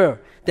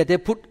chamber that they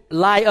put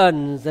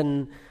lions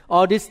and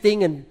all this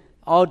thing, and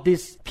all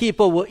these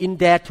people were in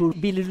there to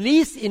be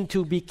released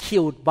into be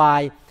killed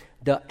by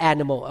the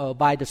animal or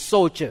by the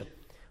soldier.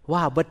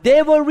 Wow, but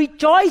they were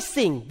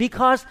rejoicing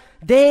because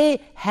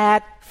they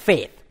had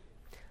faith.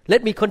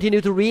 Let me continue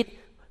to read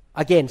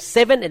again,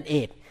 7 and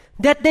 8.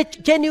 That the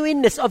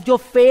genuineness of your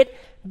faith,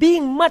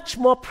 being much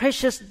more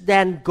precious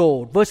than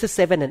gold, verses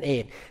 7 and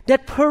 8,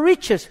 that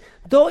perishes,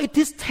 though it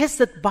is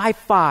tested by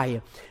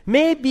fire,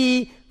 may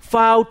be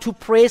found to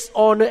praise,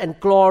 honor, and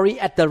glory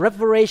at the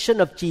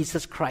revelation of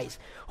Jesus Christ,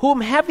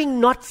 whom having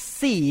not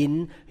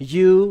seen,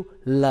 you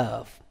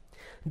love.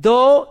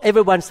 Though,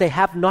 everyone say,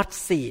 have not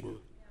seen.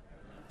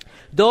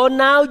 Though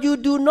now you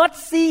do not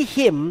see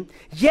him,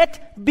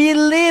 yet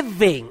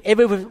believing.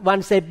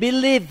 Everyone say,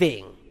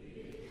 believing.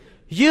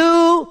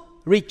 You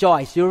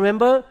rejoice. You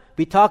remember?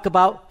 We talk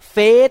about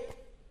faith,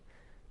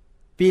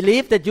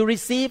 believe that you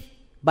receive,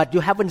 but you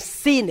haven't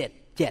seen it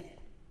yet.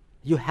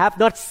 You have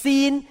not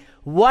seen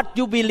what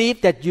you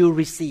believe that you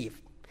receive.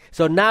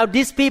 So now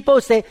these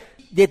people say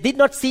they did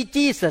not see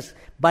Jesus,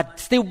 but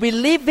still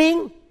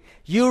believing,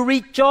 you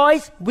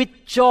rejoice with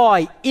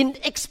joy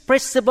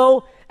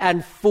inexpressible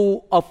and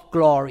full of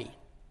glory.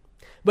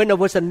 When I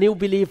was a new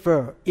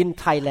believer in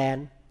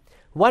Thailand,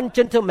 one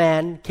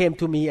gentleman came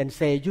to me and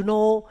said,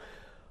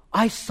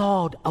 I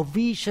saw a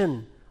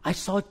vision. I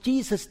saw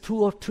Jesus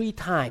 2 or 3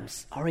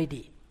 times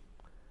already.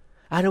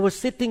 And I was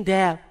sitting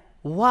there,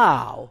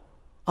 wow,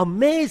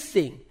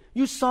 amazing.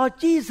 You saw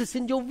Jesus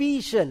in your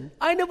vision.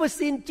 I never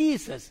seen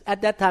Jesus.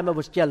 At that time, I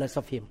was jealous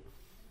of him.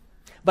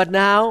 But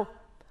now,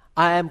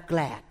 I am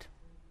glad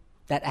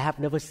that I have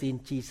never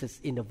seen Jesus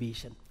in a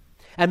vision.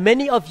 And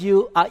many of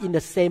you are in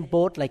the same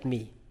boat like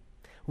me.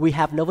 We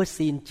have never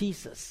seen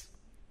Jesus.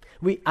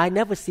 I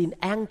never seen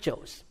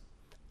angels.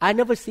 I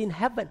never seen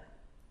heaven.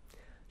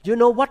 You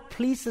know what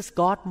pleases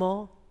God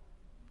more?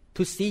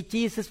 To see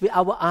Jesus with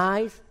our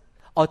eyes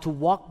or to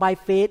walk by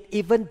faith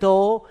even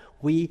though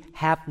we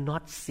have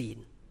not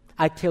seen.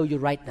 I tell you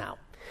right now,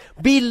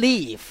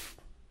 believe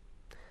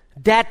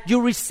that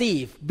you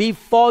receive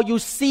before you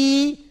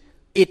see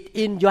it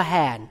in your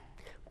hand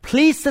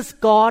pleases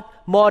God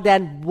more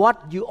than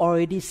what you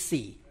already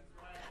see.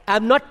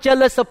 I'm not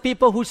jealous of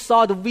people who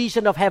saw the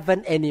vision of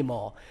heaven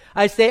anymore.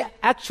 I say,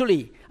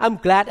 actually, I'm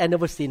glad I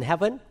never seen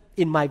heaven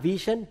in my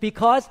vision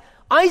because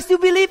I still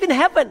believe in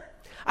heaven.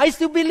 I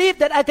still believe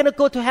that I'm going to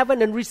go to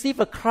heaven and receive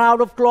a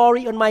crown of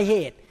glory on my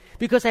head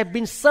because I've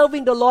been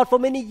serving the Lord for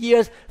many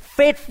years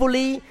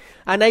faithfully,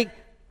 and I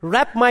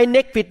wrap my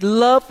neck with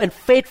love and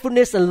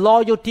faithfulness and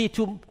loyalty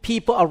to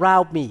people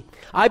around me.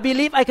 I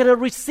believe I'm going to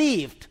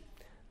receive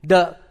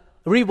the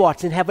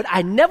rewards in heaven.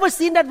 I never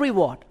seen that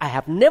reward. I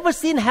have never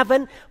seen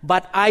heaven,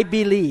 but I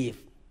believe.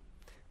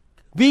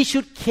 We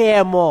should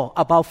care more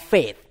about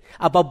faith,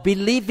 about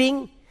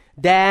believing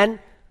than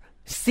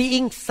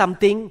seeing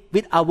something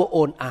with our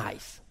own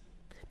eyes.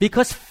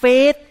 Because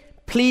faith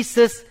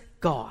pleases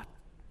God.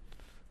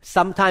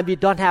 Sometimes we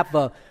don't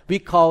have we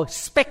call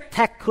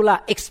spectacular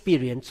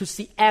experience to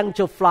see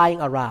angels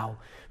flying around.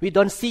 We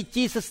don't see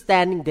Jesus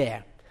standing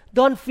there.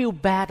 Don't feel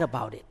bad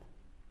about it.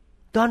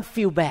 Don't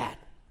feel bad.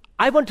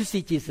 I want to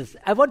see Jesus.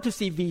 I want to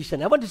see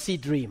vision. I want to see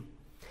dream.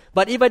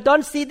 But if I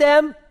don't see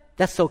them,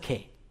 that's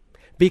okay.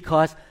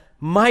 Because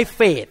my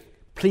faith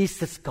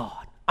pleases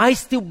God. I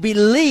still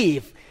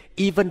believe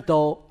even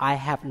though I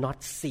have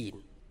not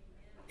seen.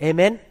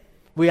 Amen?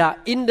 We are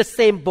in the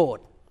same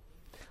boat.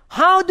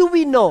 How do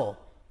we know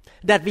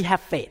that we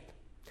have faith?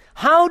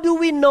 How do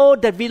we know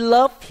that we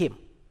love Him?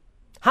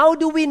 How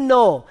do we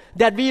know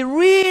that we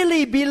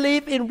really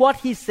believe in what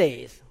He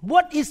says?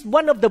 What is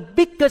one of the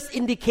biggest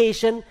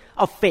indications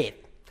of faith?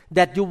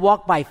 That you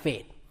walk by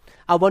faith.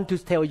 I want to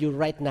tell you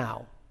right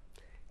now,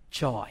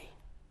 joy.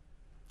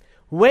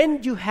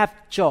 When you have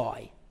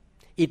joy,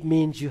 it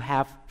means you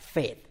have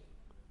faith.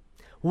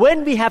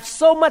 When we have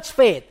so much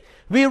faith,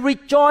 we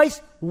rejoice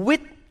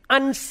with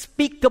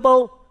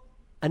unspeakable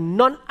and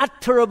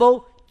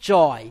non-utterable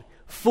joy,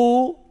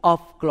 full of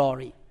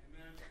glory.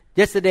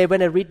 Yesterday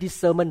when I read this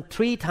sermon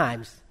 3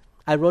 times,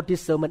 I wrote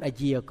this sermon a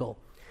year ago.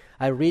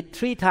 I read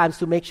 3 times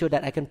to make sure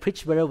that I can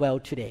preach very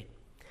well today.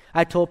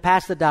 I told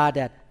Pastor Da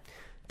that,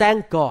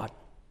 thank God,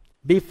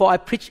 before I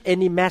preach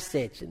any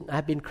message,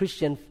 I've been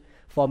Christian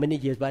for many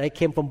years, but I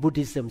came from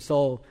Buddhism,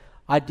 so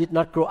I did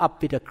not grow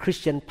up with a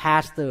Christian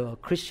pastor or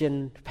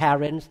Christian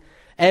parents.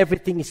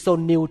 Everything is so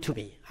new to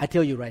me. I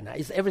tell you right now,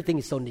 everything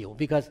is so new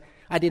because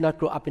I did not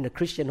grow up in a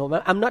Christian home.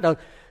 I'm not a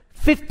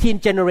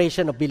 15th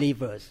generation of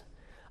believers.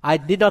 I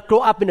did not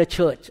grow up in a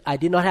church. I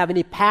did not have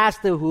any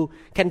pastor who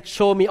can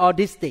show me all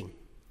these things.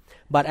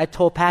 But I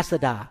told Pastor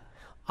Da,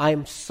 I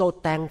am so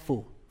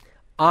thankful.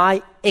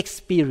 I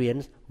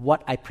experienced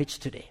what I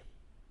preached today.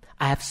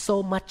 I have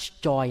so much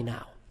joy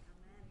now.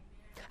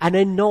 And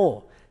I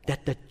know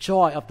that the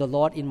joy of the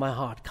Lord in my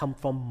heart comes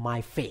from my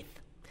faith.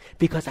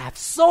 Because I have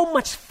so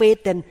much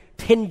faith than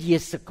 10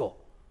 years ago.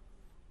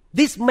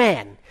 This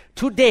man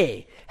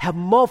today have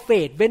more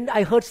faith. When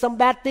I heard some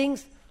bad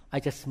things, I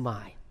just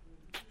smile.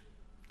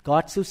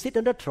 God will sit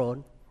on the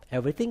throne.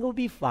 Everything will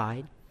be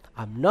fine.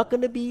 I'm not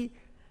going to be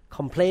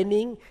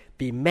complaining,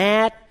 be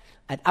mad,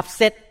 and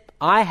upset.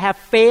 I have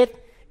faith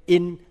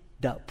in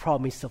the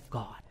promise of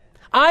God.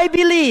 I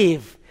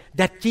believe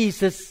that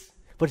Jesus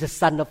was the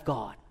Son of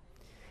God.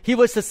 He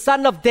was the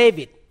son of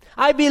David.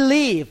 I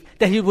believe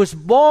that he was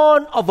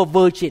born of a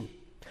virgin.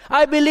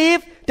 I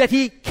believe that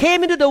he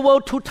came into the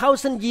world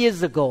 2,000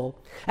 years ago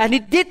and he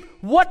did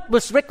what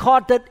was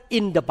recorded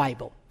in the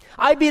Bible.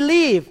 I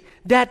believe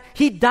that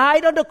he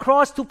died on the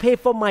cross to pay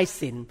for my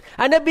sin.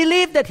 And I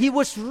believe that he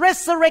was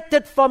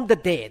resurrected from the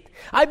dead.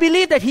 I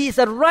believe that he is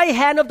at the right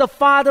hand of the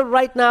Father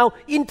right now,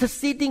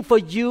 interceding for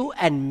you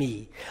and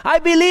me. I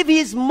believe he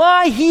is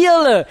my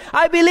healer.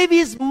 I believe he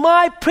is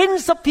my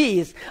Prince of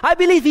Peace. I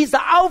believe he is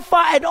the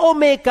Alpha and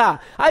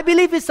Omega. I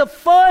believe he is the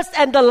first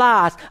and the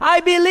last. I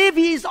believe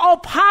he is all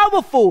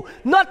powerful.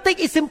 Nothing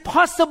is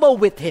impossible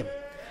with him.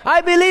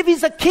 I believe he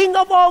is the King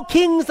of all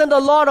kings and the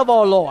Lord of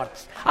all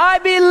lords. I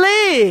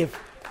believe.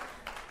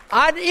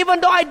 And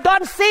even though I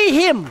don't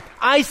see him,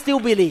 I still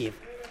believe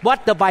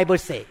what the Bible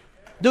says.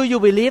 Do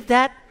you believe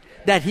that?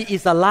 That he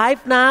is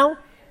alive now?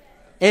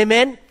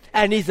 Amen.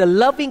 And he's a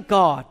loving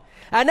God.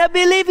 And I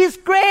believe his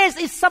grace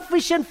is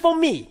sufficient for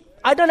me.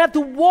 I don't have to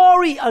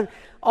worry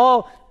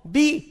or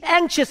be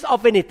anxious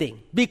of anything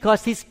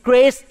because his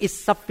grace is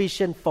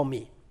sufficient for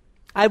me.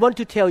 I want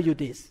to tell you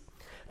this.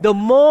 The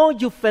more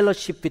you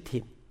fellowship with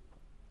him,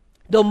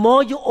 the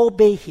more you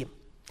obey him,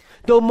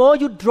 the more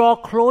you draw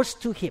close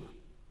to him.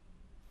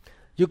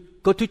 You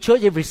go to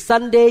church every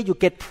Sunday, you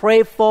get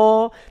prayed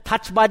for,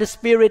 touched by the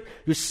Spirit,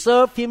 you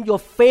serve him, you're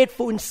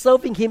faithful in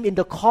serving him in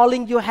the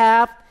calling you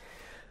have.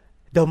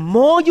 The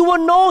more you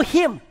will know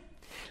him,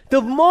 the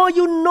more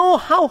you know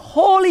how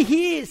holy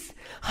he is,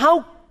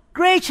 how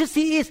gracious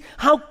he is,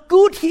 how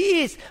good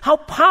he is, how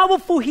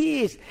powerful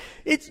he is.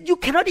 You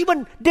cannot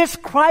even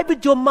describe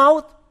with your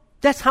mouth.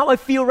 That's how I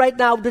feel right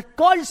now, that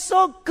God is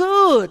so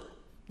good.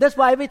 That's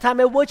why every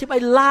time I worship, I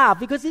laugh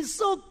because he's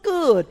so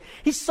good.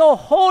 He's so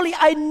holy.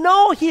 I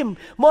know him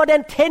more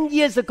than 10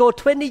 years ago,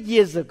 20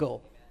 years ago.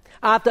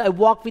 After I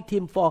walked with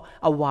him for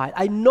a while,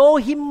 I know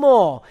him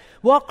more,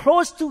 walk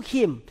close to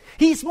him.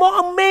 He's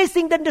more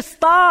amazing than the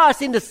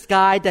stars in the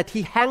sky that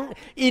he hang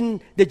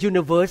in the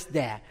universe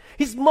there.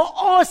 He's more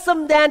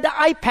awesome than the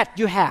iPad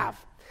you have,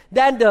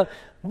 than the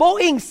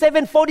Boeing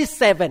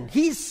 747.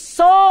 He's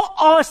so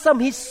awesome.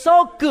 He's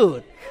so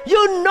good.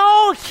 You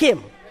know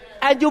him.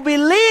 And you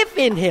believe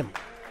in him.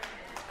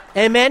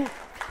 Amen.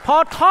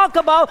 Paul talk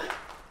about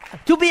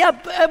to be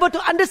able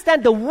to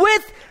understand the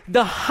width,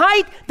 the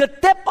height, the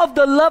depth of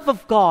the love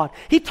of God.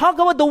 He talk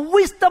about the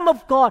wisdom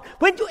of God.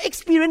 When you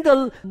experience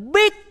the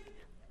big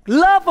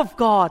love of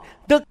God,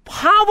 the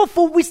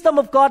powerful wisdom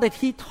of God that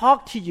he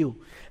talked to you,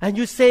 and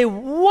you say,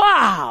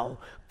 wow,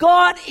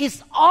 God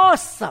is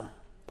awesome.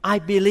 I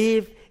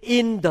believe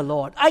in the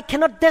Lord. I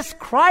cannot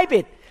describe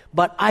it,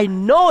 but I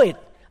know it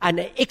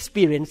and I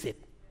experience it.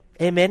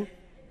 Amen.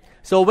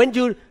 So when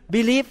you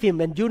believe him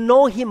and you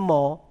know him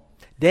more,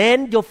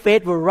 then your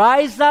faith will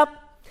rise up.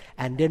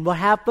 And then what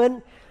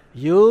happen?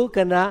 You're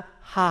gonna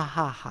ha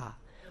ha ha.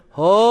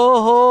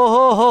 Ho ho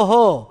ho ho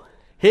ho.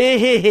 He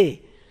he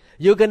he.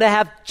 You're gonna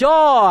have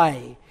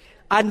joy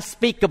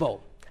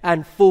unspeakable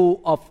and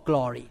full of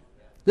glory.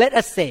 Let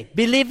us say,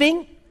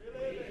 believing,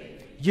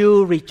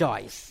 you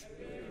rejoice.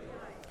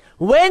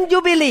 When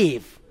you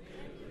believe,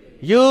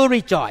 you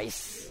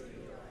rejoice.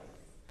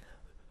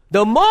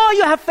 The more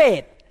you have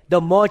faith,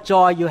 the more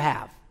joy you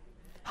have.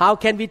 How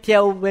can we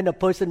tell when a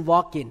person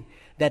walks in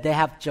that they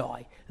have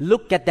joy?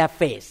 Look at their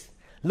face.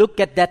 Look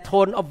at their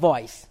tone of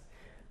voice.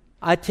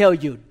 I tell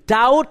you,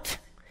 doubt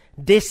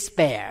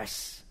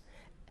despairs,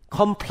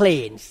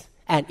 complains,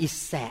 and is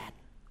sad.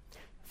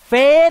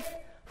 Faith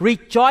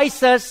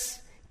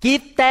rejoices,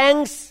 give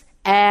thanks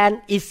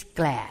and is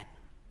glad.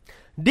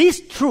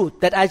 This truth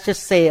that I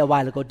just said a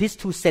while ago, these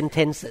two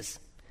sentences,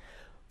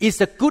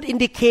 is a good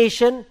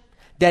indication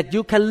that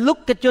you can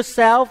look at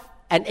yourself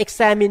and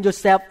examine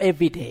yourself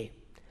every day.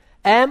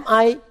 Am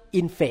I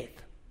in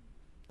faith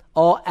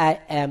or I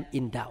am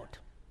in doubt?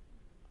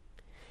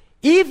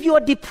 If you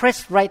are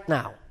depressed right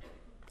now,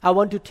 I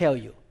want to tell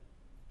you,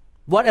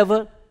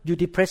 whatever you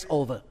depressed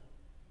over,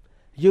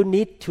 you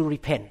need to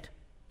repent.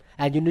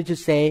 And you need to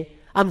say,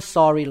 I'm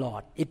sorry,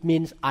 Lord. It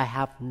means I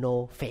have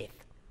no faith.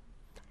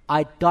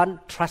 I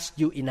don't trust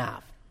you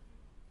enough.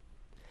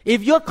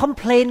 If you're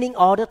complaining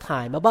all the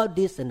time about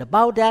this and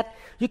about that,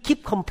 you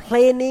keep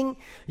complaining,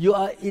 you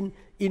are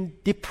in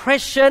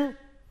depression,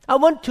 I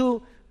want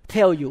to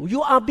tell you,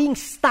 you are being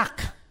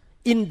stuck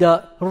in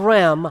the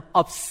realm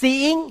of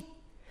seeing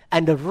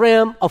and the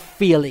realm of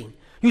feeling.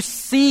 You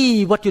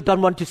see what you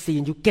don't want to see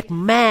and you get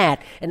mad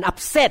and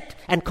upset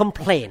and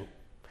complain.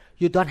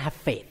 You don't have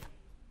faith.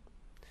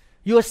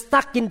 You are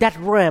stuck in that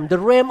realm, the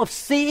realm of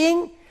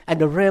seeing and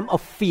the realm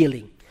of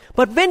feeling.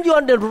 But when you're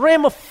in the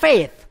realm of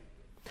faith,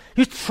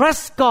 you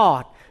trust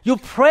God, you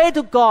pray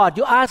to God,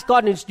 you ask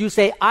God and you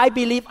say, I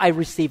believe I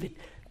receive it.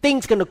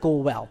 Things going to go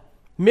well.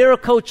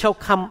 Miracle shall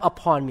come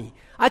upon me.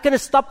 I'm going to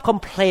stop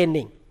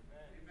complaining.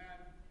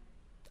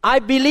 I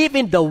believe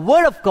in the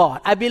Word of God.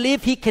 I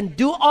believe He can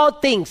do all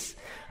things.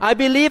 I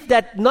believe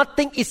that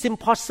nothing is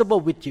impossible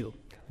with you.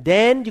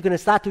 Then you're going to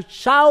start to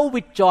shout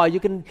with joy. You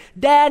can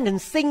dance and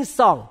sing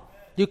song.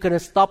 You're going to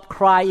stop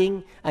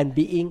crying and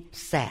being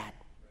sad.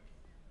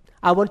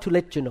 I want to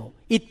let you know,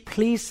 it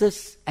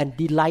pleases and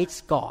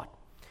delights God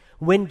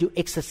when you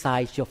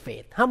exercise your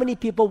faith. How many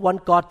people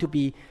want God to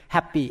be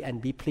happy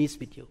and be pleased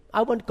with you?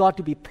 I want God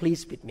to be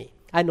pleased with me.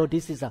 I know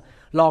this is a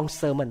long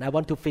sermon. I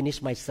want to finish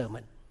my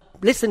sermon.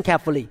 Listen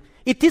carefully.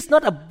 It is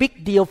not a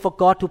big deal for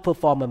God to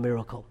perform a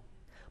miracle.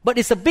 But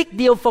it's a big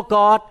deal for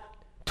God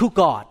to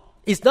God.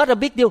 It's not a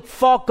big deal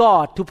for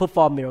God to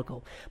perform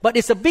miracle. But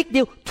it's a big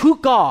deal to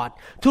God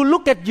to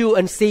look at you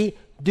and see,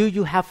 do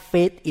you have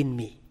faith in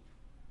me?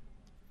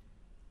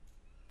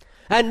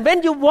 And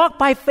when you walk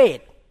by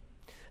faith,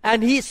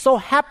 and He's so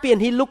happy and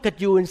He look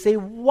at you and say,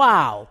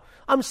 wow,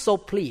 I'm so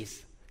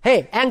pleased.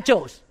 Hey,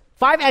 angels,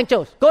 5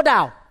 angels, go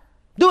down.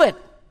 Do it.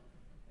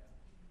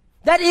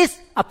 That is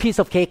a piece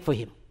of cake for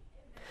Him.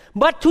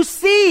 But to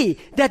see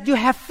that you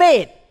have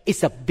faith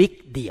is a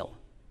big deal.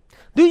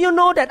 Do you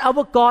know that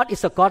our God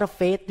is a God of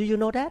faith? Do you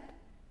know that?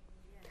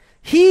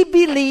 He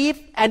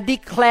believed and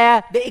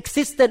declared the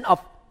existence of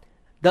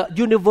the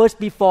universe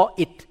before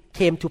it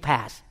came to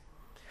pass.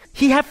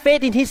 He had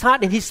faith in his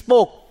heart and he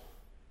spoke.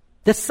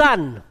 The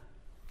sun,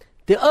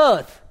 the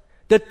earth,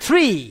 the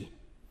tree,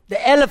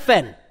 the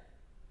elephant.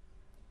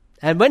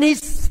 And when he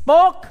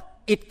spoke,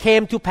 it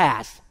came to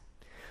pass.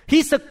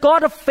 He's a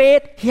God of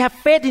faith. He had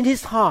faith in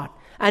his heart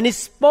and he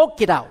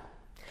spoke it out.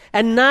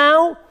 And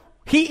now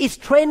He is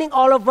training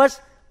all of us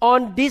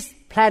on this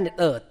planet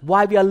earth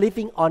while we are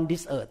living on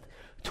this earth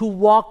to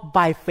walk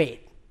by faith.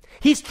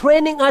 He's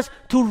training us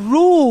to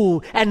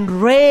rule and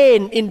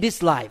reign in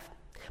this life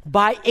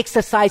by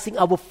exercising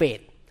our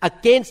faith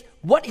against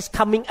what is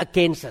coming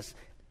against us.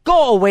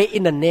 Go away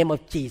in the name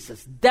of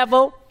Jesus.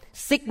 Devil,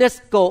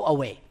 sickness, go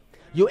away.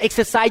 You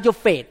exercise your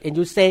faith and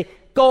you say,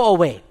 go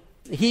away.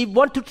 He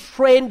wants to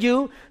train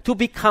you to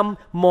become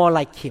more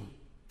like Him.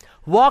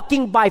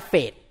 Walking by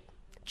faith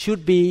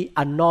should be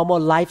a normal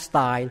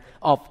lifestyle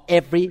of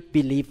every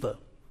believer.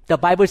 The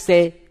Bible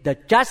says, the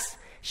just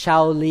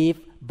shall live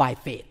by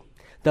faith.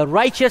 The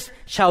righteous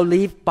shall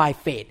live by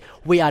faith.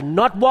 We are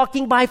not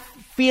walking by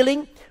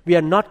feeling. We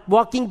are not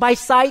walking by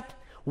sight.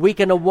 We're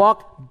going to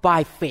walk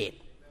by faith.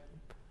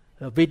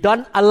 We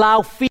don't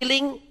allow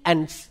feeling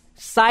and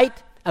sight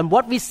and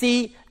what we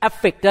see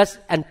affect us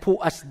and pull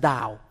us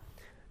down.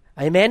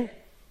 Amen?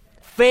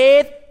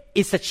 Faith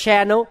is a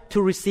channel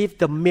to receive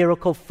the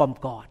miracle from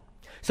God.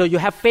 So you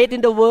have faith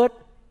in the Word.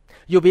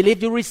 You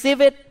believe you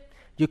receive it.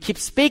 You keep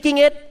speaking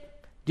it.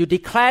 You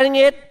declaring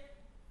it.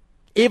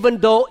 Even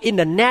though in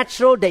the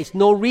natural there is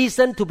no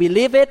reason to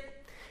believe it.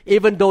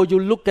 Even though you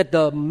look at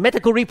the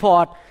medical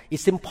report,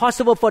 it's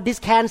impossible for this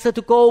cancer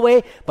to go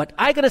away. But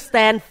I'm going to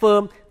stand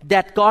firm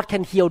that God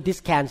can heal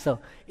this cancer.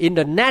 In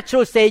the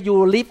natural say you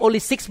will live only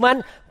 6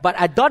 months. But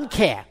I don't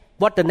care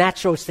what the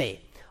natural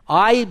say.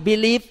 I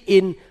believe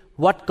in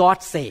what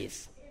God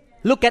says.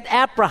 Look at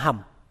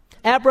Abraham.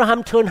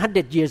 Abraham turned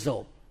 100 years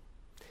old.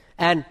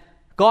 And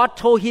God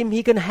told him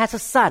he can have a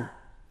son.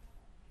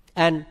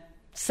 And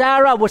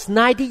Sarah was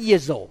 90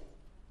 years old.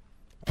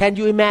 Can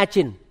you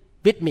imagine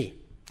with me?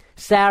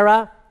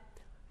 Sarah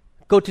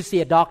go to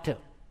see a doctor,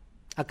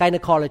 a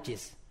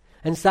gynecologist.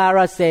 And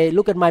Sarah say,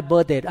 look at my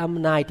birth date,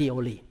 I'm 90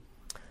 only.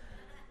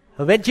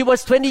 When she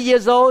was 20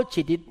 years old,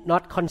 she did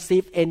not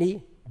conceive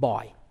any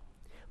boy.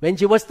 When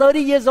she was 30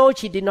 years old,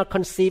 she did not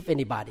conceive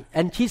anybody.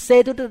 And she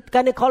said to the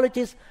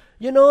gynecologist,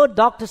 you know,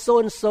 Dr.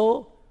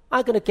 So-and-so,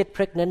 I'm going to get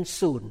pregnant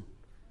soon.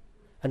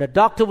 And the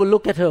doctor will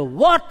look at her,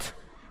 what?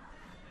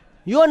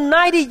 You're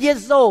 90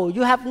 years old.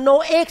 You have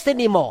no eggs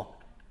anymore.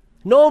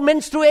 No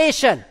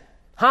menstruation.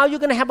 How are you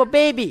going to have a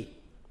baby?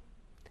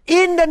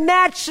 In the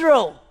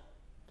natural,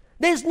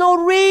 there's no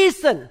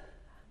reason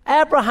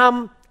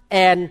Abraham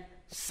and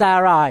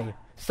Sarah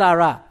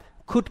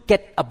could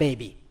get a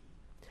baby.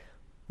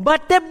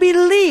 But they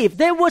believed,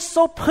 they were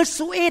so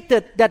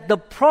persuaded that the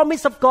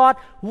promise of God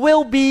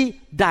will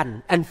be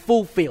done and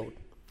fulfilled.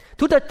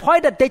 To the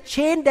point that they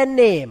changed their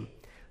name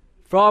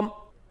from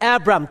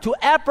Abram to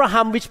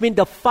Abraham, which means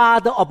the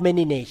father of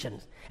many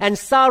nations. And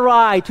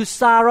Sarai to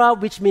Sarah,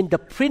 which means the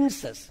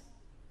princess.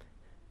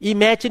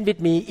 Imagine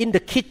with me in the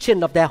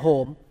kitchen of their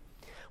home.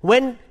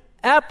 When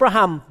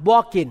Abraham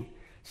walked in,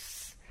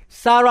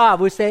 Sarah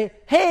would say,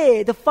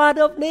 "Hey, the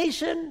father of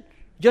nation,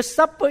 your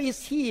supper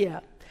is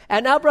here."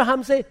 And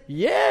Abraham said,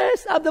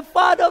 "Yes, I'm the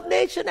father of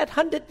nation at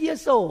 100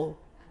 years old.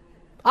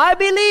 I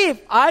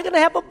believe I'm going to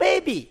have a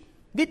baby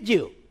with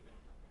you."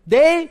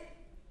 They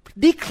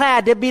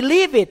declare, they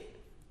believe it.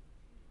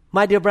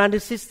 My dear brother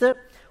and sister,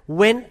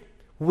 when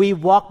we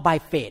walk by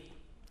faith,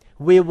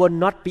 we will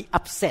not be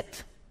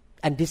upset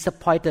and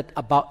disappointed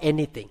about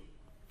anything.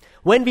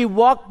 When we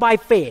walk by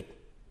faith,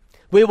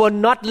 we will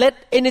not let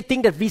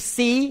anything that we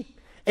see,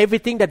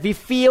 everything that we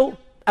feel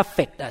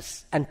affect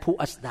us and pull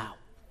us down.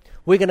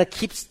 We're going to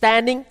keep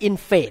standing in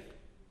faith.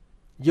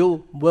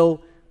 You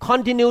will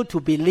continue to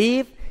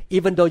believe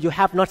even though you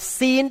have not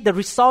seen the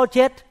result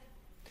yet.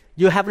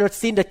 You have not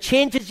seen the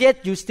changes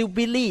yet. You still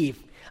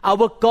believe.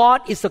 Our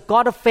God is a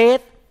God of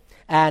faith,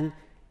 and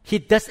He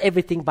does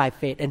everything by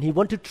faith. And He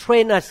wants to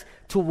train us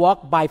to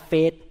walk by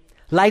faith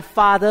like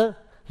Father,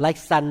 like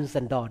sons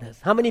and daughters.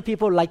 How many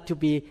people like to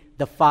be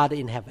the Father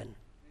in heaven?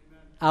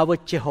 Our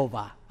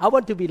Jehovah. I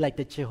want to be like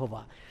the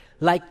Jehovah,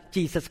 like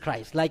Jesus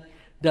Christ, like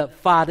the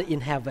Father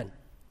in heaven.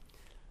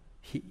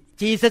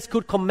 Jesus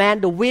could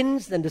command the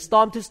winds and the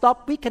storm to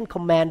stop. We can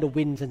command the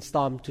winds and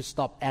storm to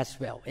stop as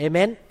well.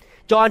 Amen.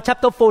 John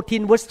chapter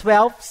 14 verse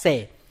 12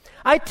 say,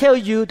 "I tell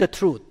you the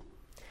truth.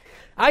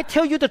 I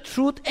tell you the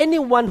truth,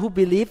 anyone who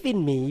believes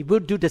in me will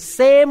do the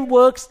same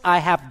works I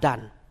have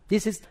done."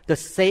 This is the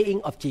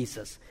saying of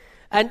Jesus.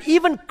 "And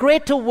even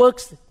greater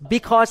works,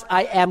 because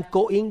I am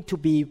going to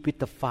be with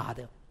the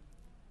Father."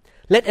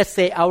 Let us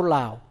say out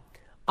loud,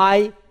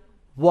 I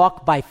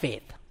walk by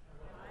faith.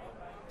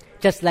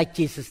 Just like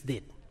Jesus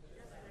did.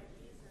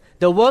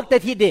 The work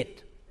that He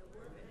did,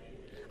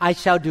 I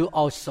shall do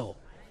also.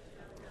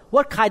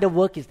 What kind of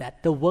work is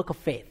that? The work of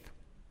faith.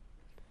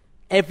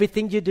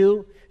 Everything you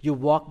do, you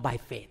walk by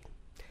faith.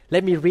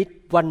 Let me read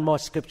one more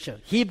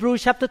scripture.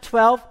 Hebrews chapter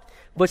 12,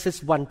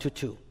 verses 1 to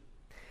 2.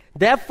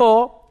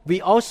 "Therefore, we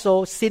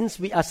also, since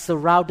we are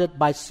surrounded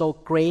by so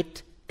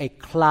great a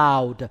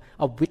cloud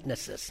of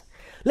witnesses,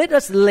 let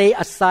us lay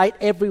aside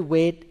every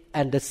weight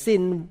and the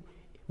sin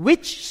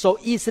which so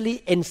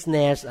easily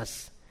ensnares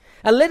us.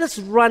 And let us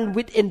run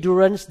with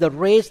endurance the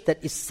race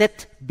that is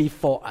set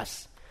before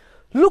us,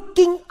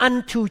 looking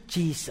unto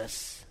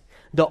Jesus,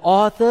 the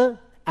author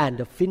and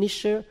the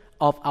finisher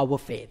of our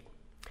faith,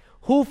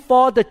 who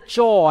for the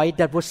joy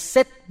that was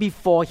set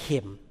before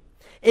Him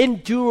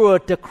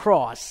endured the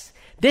cross,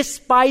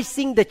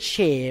 despising the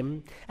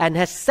shame, and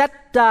has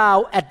sat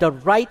down at the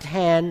right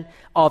hand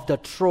of the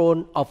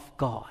throne of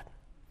God."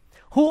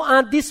 Who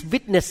are these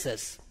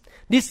witnesses?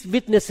 These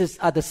witnesses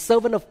are the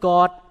servants of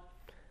God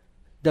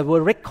that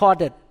were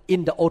recorded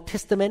in the Old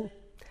Testament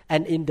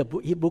and in the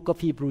book of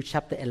Hebrews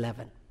chapter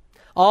 11.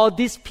 All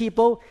these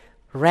people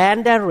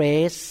ran their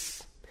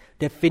race,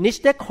 they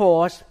finished their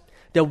course,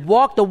 they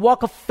walked the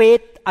walk of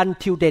faith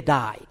until they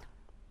died.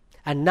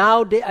 And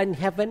now they are in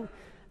heaven,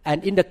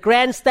 and in the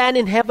grandstand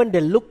in heaven, they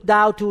look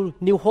down to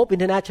New Hope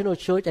International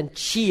Church and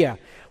cheer.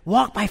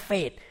 Walk by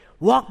faith,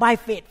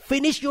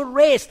 finish your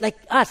race like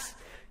us.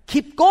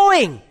 Keep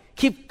going.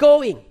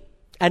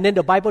 And then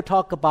the Bible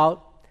talks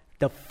about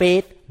the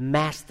faith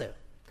master,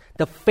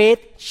 the faith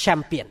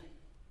champion.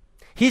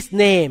 His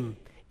name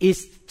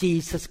is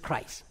Jesus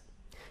Christ.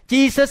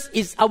 Jesus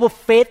is our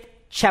faith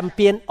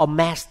champion or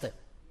master.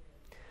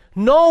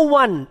 No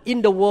one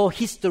in the world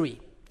history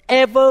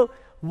ever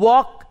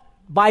walked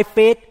by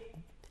faith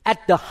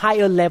at the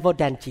higher level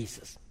than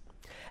Jesus.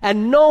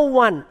 And no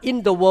one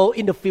in the world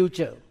in the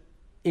future,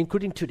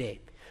 including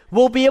today,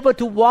 will be able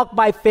to walk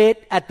by faith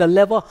at the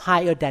level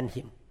higher than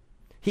Him.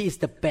 He is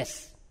the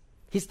best.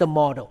 He's the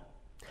model.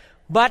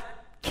 But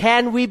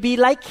can we be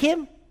like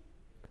Him?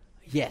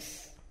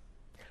 Yes.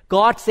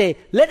 God said,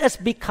 let us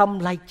become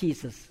like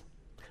Jesus.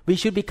 We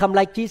should become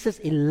like Jesus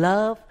in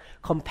love,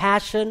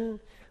 compassion,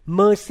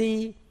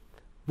 mercy,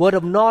 word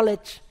of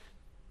knowledge,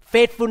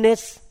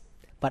 faithfulness.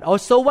 But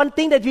also one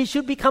thing that we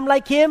should become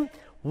like Him,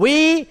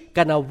 we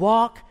gonna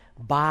walk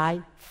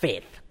by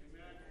faith.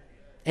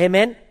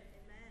 Amen.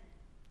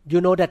 You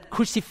know that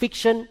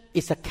crucifixion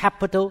is a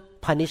capital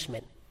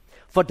punishment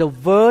for the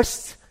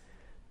worst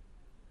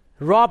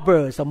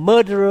robbers or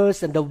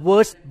murderers and the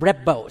worst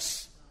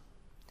rebels.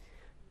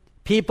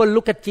 People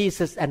look at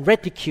Jesus and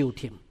ridicule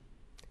Him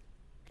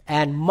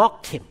and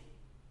mocked Him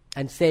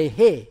and say,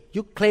 "Hey,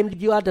 you claim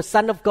you are the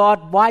Son of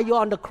God. Why are you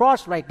on the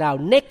cross right now,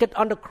 naked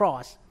on the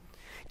cross?"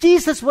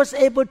 Jesus was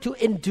able to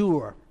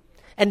endure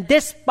and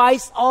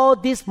despise all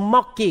this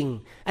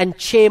mocking and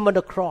shame on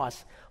the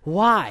cross.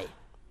 Why?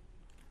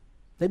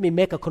 Let me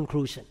make a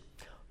conclusion.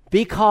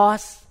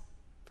 Because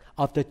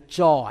of the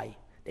joy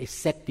they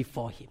set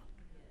before him.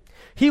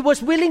 He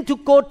was willing to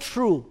go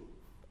through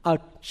a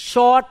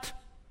short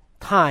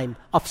time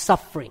of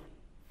suffering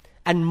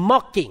and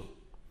mocking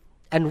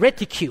and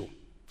ridicule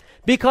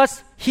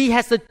because he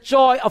has the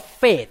joy of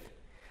faith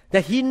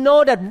that he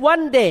knows that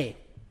one day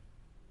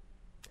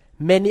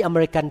many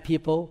American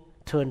people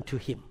turn to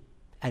him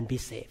and be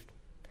saved.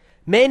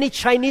 Many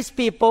Chinese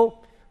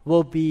people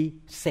will be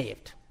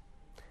saved.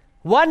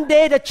 One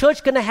day the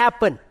church going to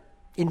happen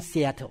in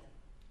Seattle.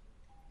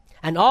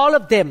 And all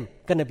of them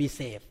going to be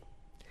saved.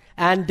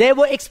 And they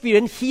will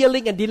experience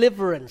healing and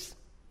deliverance.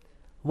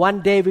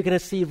 One day we're going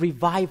to see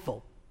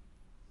revival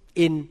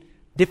in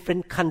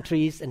different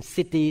countries and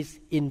cities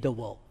in the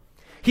world.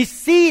 He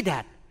see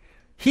that.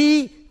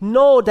 He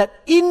know that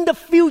in the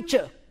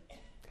future,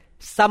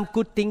 some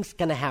good things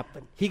going to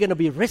happen. He's going to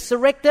be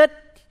resurrected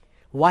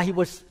while he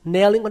was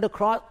nailing on the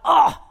cross.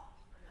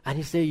 And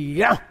he said,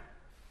 yeah,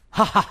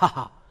 ha ha ha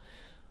ha.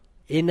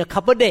 In a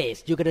couple of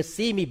days, you're going to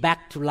see me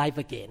back to life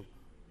again.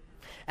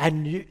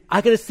 And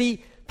I'm going to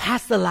see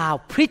Pastor Lau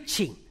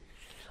preaching.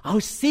 I'll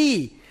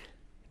see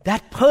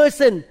that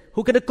person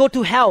who's going to go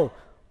to hell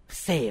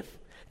saved.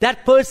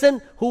 That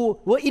person who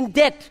were in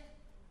debt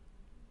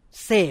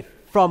saved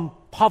from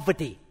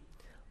poverty.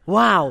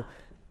 Wow.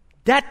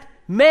 That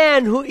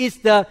man who is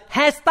the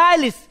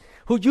hairstylist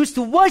who used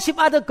to worship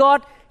other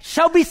God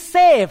shall be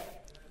saved.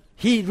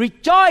 He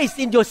rejoiced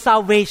in your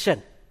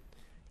salvation.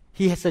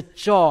 He has a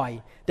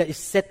joy that is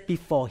set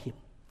before him.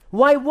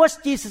 Why was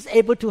Jesus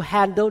able to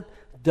handle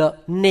the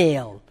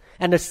nail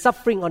and the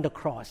suffering on the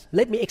cross?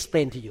 Let me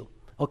explain to you.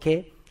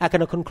 Okay? I'm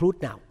going to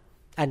conclude now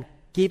and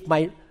give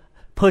my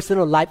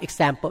personal life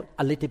example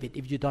a little bit,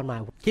 if you don't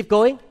mind. Keep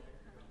going?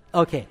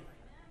 Okay.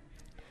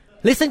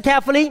 Listen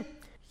carefully.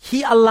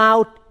 He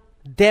allowed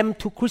them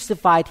to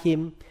crucify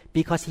him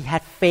because he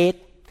had faith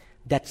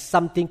that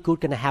something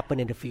good going to happen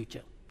in the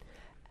future.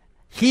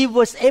 He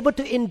was able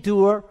to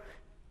endure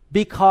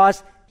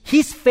because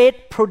his faith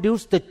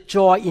produced the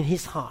joy in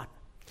his heart.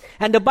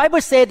 And the Bible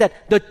says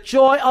that the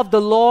joy of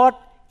the Lord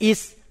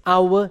is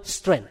our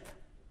strength.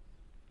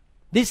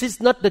 This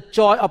is not the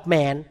joy of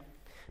man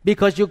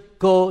because you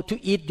go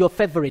to eat your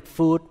favorite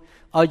food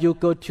or you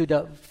go to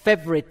the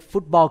favorite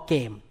football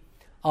game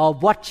or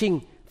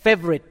watching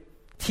favorite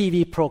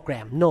TV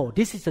program. No,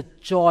 this is the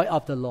joy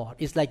of the Lord.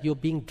 It's like you're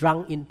being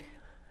drunk in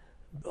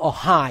or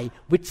high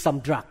with some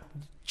drug.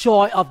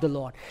 Joy of the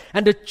Lord.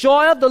 And the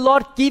joy of the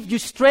Lord gives you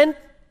strength.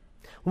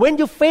 When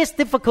you face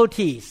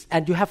difficulties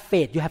and you have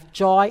faith, you have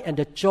joy, and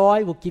the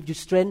joy will give you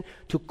strength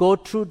to go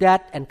through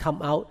that and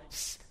come out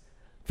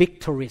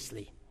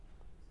victoriously.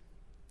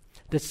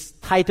 The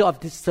title of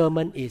this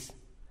sermon is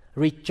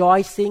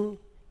Rejoicing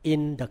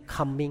in the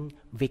Coming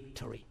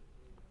Victory.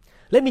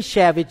 Let me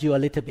share with you a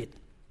little bit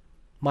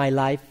my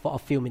life for a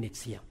few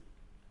minutes here.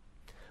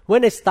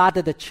 When I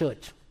started the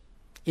church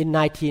in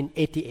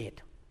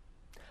 1988,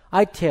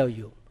 I tell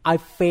you, I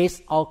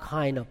faced all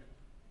kind of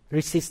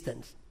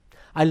resistance.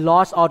 I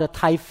lost all the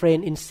Thai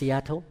friends in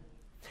Seattle.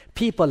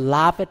 People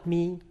laugh at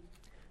me.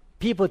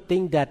 People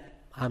think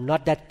that I'm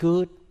not that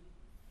good.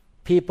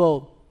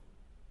 People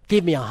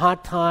give me a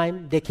hard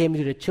time. They came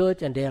to the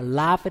church and they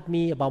laugh at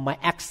me about my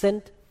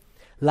accent,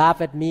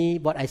 laugh at me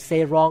what I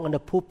say wrong on the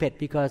pulpit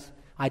because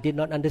I did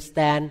not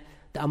understand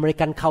the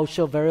American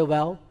culture very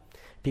well.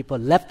 People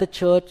left the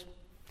church.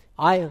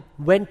 I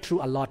went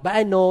through a lot, but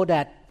I know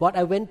that what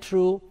I went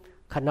through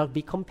cannot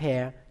be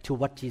compared to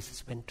what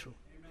Jesus went through.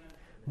 Amen.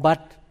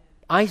 But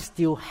I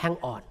still hang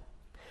on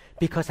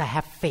because I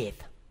have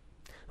faith.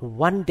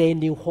 One day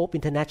New Hope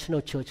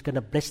International Church is going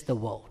to bless the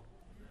world.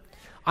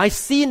 I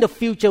see in the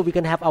future we're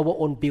going to have our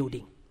own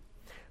building.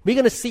 We're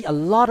going to see a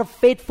lot of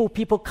faithful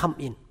people come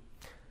in.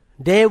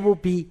 They will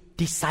be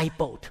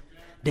discipled.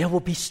 They will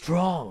be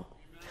strong.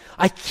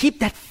 I keep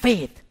that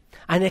faith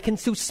and I can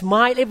still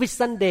smile every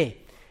Sunday.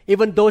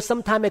 Even though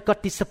sometimes I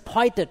got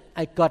disappointed,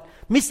 I got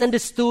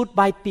misunderstood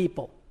by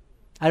people.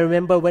 I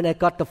remember when I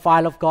got the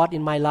file of God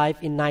in my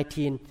life in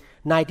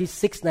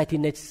 1996,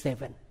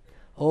 1997.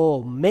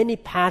 Oh, many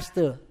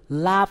pastors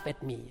laugh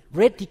at me,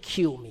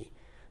 ridicule me.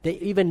 They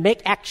even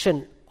make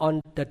action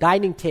on the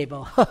dining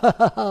table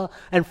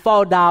and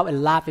fall down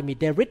and laugh at me.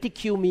 They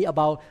ridicule me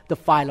about the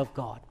file of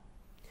God.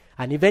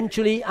 And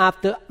eventually,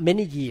 after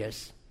many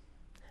years,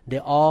 they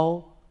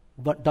all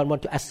don't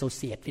want to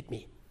associate with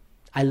me.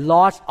 I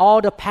lost all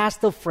the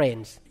pastor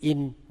friends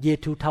in year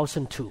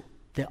 2002.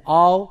 They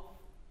all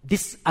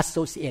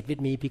disassociate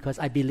with me because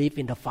I believe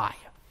in the fire.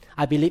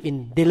 I believe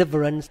in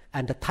deliverance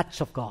and the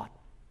touch of God.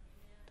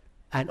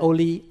 And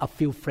only a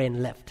few friends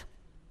left.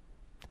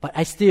 But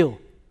I still,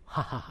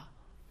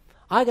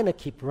 I'm going to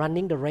keep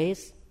running the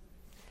race.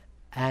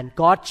 And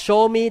God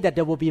showed me that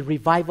there will be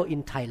revival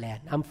in Thailand.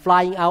 I'm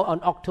flying out on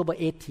October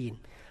 18.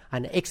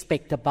 And I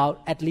expect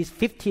about at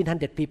least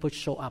 1,500 people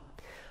show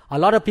up. A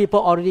lot of people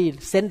already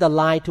sent the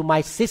line to my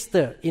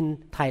sister in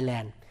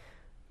Thailand.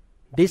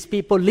 These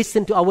people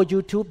listen to our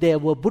YouTube. They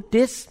were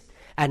Buddhists.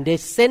 And they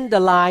send the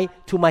line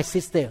to my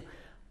sister.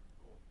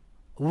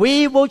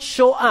 We will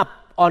show up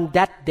on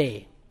that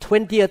day,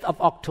 20th of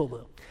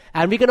October.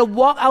 And we're going to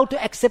walk out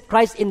to accept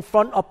Christ in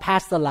front of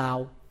Pastor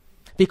Lau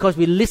because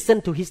we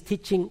listened to his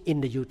teaching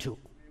in the YouTube.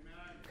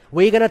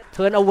 We're going to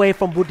turn away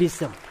from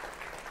Buddhism.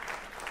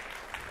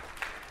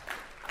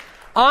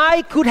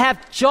 I could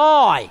have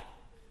joy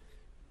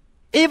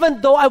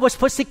even though I was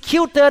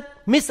persecuted,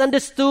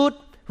 misunderstood,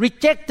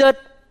 rejected,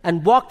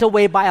 and walked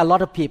away by a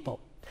lot of people.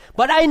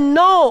 But I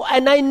know I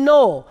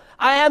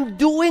am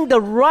doing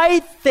the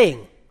right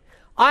thing.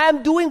 I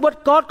am doing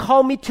what God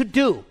called me to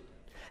do.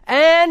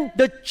 And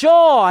the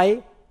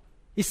joy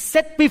is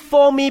set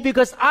before me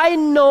because I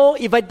know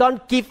if I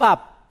don't give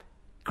up,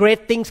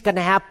 great things can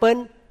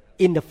happen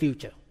in the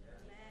future.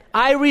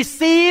 I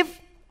receive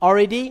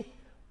already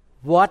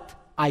what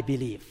I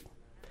believe.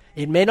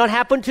 It may not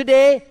happen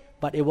today,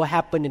 but it will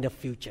happen in the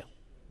future.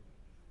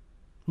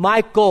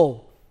 My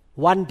goal,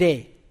 one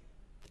day,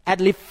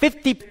 at least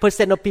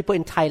 50% of people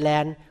in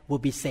Thailand will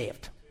be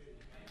saved.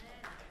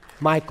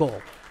 My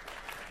goal.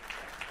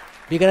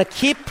 We're going to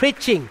keep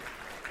preaching,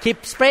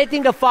 keep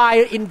spreading the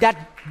fire in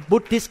that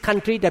Buddhist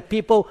country that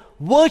people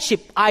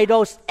worship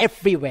idols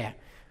everywhere.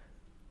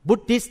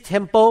 Buddhist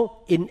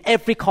temple in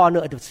every corner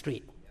of the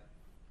street.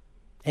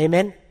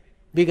 Amen.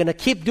 We're going to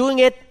keep doing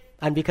it,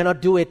 and we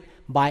cannot do it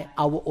by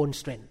our own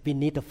strength. We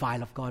need the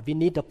fire of God. We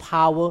need the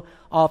power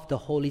of the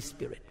Holy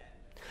Spirit.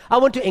 I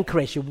want to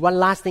encourage you. One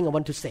last thing I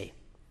want to say.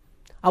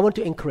 I want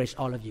to encourage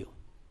all of you.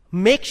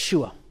 Make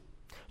sure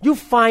you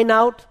find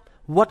out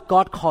what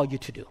God called you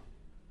to do.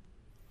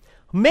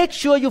 Make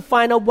sure you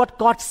find out what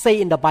God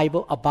say in the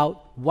Bible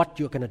about what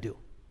you're going to do.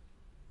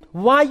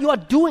 While you are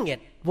doing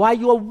it, while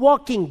you are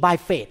walking by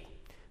faith,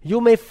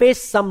 you may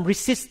face some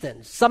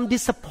resistance, some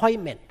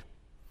disappointment,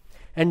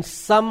 and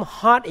some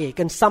heartache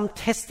and some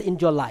test in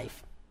your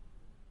life.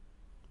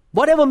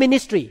 Whatever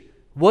ministry,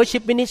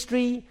 worship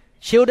ministry,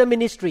 children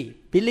ministry,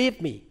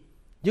 believe me,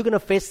 you're going to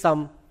face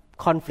some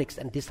conflicts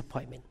and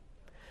disappointment.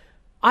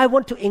 I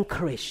want to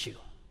encourage you.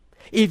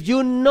 If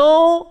you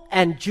know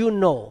and you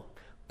know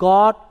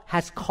God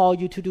has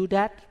called you to do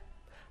that,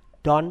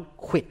 don't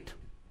quit.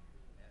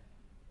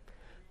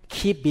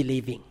 Keep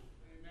believing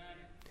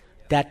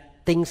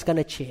that things going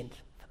to change.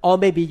 Or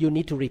maybe you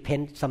need to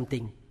repent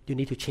something. You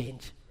need to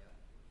change.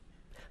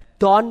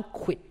 Don't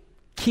quit.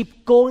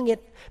 Keep going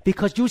it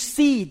because you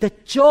see the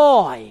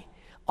joy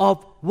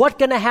of what's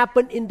going to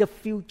happen in the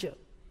future.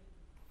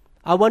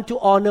 I want to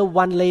honor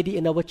one lady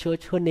in our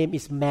church. Her name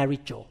is Mary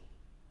Jo.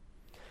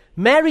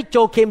 Mary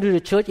Jo came to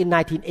the church in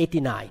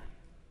 1989.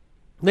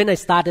 When I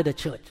started the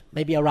church,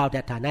 maybe around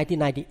that time,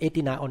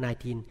 1989 or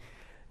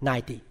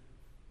 1990.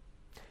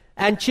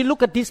 And she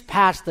looked at this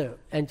pastor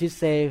and she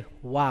said,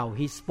 wow,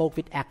 he spoke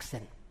with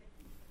accent.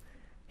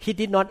 He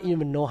did not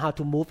even know how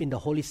to move in the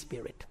Holy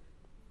Spirit.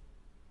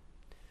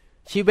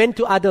 She went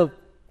to other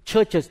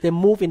churches, they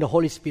move in the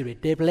Holy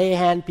Spirit. They lay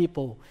hand,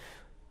 people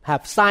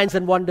have signs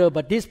and wonder,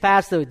 but this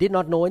pastor did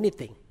not know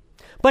anything.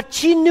 But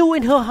she knew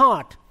in her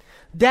heart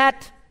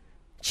that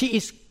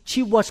she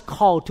was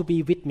called to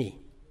be with me.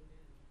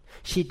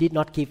 She did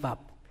not give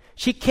up.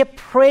 She kept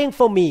praying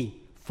for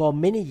me for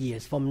many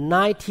years, from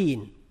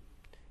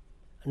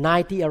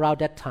 1990 around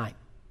that time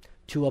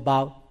to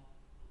about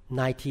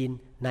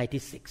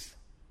 1996,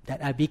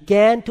 that I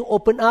began to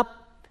open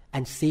up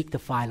and seek the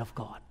fire of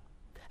God.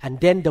 And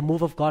then the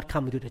move of God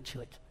came into the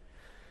church.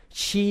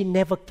 She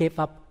never gave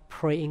up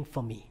praying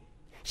for me.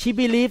 She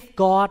believed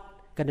God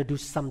going to do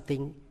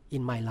something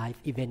in my life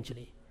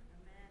eventually.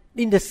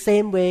 In the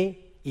same way,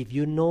 if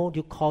you know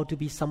you're called to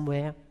be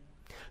somewhere,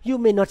 you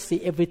may not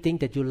see everything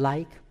that you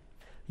like.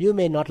 You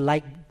may not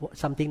like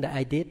something that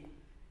I did.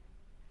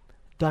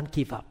 Don't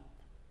give up.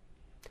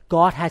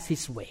 God has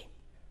His way.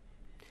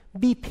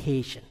 Be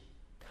patient.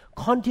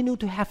 Continue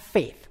to have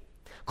faith.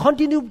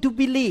 Continue to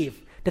believe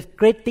that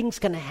great things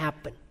can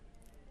happen.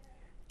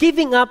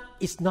 Giving up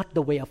is not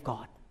the way of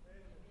God.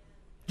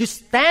 You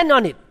stand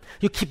on it.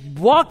 You keep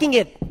walking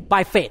it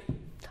by faith.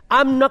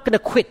 I'm not going to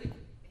quit.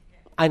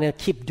 I'm going to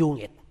keep doing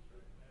it.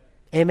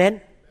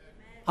 Amen?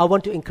 I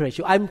want to encourage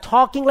you. I'm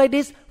talking like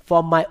this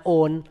for my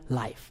own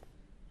life.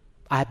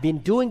 I have been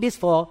doing this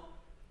for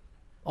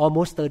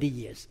almost 30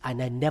 years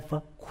and I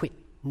never quit.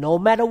 No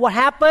matter what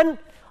happened,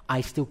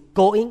 I still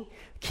going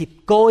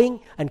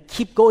and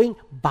keep going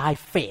by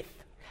faith.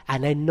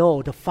 And I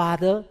know the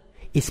Father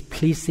is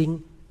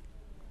pleasing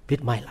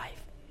with my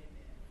life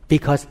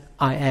because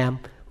I am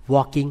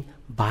walking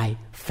by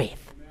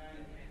faith.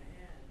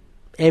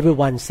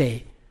 Everyone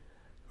say,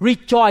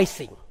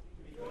 rejoicing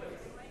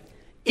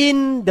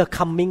in the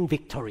coming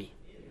victory.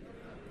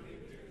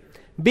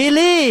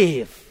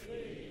 Believe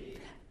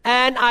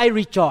and I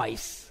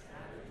rejoice.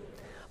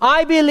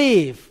 I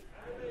believe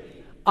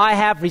I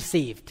have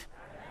received.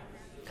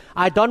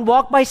 I don't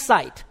walk by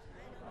sight.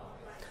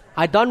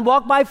 I don't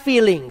walk by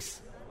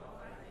feelings.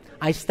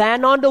 I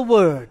stand on the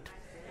word.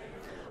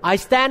 I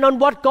stand on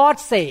what God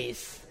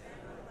says.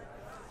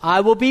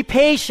 I will be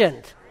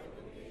patient.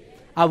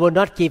 I will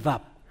not give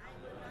up.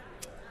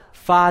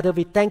 Father,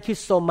 we thank you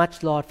so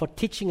much, Lord, for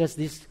teaching us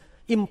these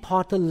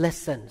important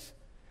lessons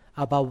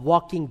about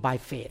walking by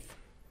faith.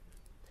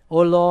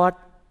 Oh Lord,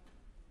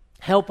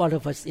 help all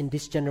of us in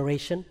this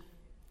generation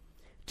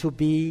to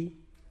be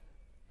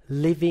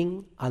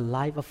living a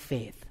life of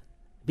faith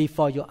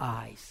before your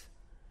eyes.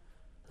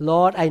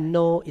 Lord, I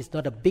know it's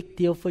not a big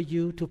deal for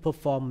you to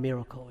perform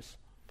miracles,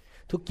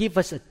 to give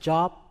us a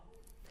job,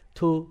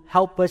 to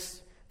help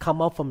us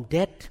come out from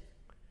debt.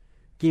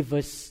 Give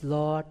us,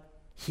 Lord,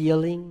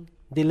 healing,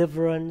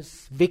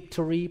 deliverance,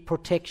 victory,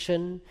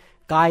 protection,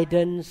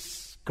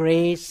 guidance,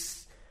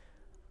 grace,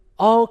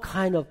 all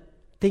kind of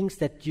things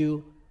that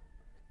you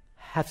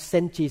have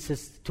sent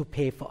Jesus to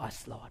pay for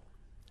us, Lord.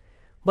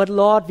 But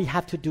Lord, we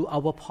have to do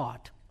our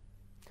part.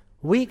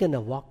 We're going to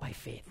walk by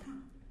faith.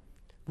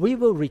 We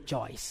will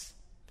rejoice.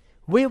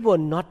 We will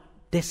not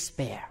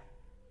despair,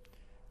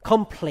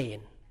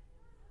 complain.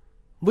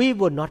 We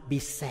will not be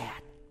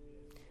sad.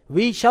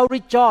 We shall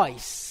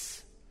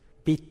rejoice,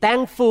 be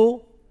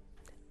thankful,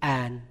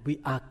 and we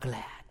are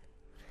glad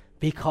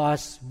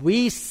because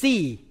we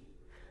see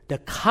the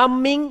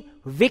coming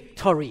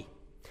victory.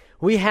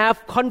 We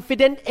have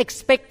confident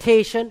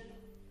expectation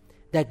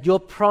that your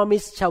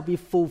promise shall be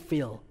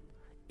fulfilled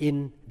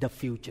in the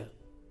future.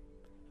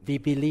 We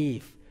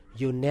believe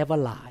you never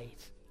lied.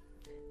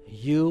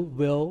 You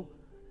will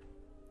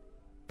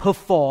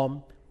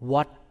perform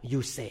what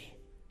you say.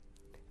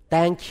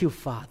 Thank you,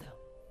 Father,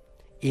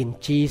 in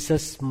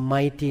Jesus'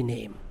 mighty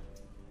name.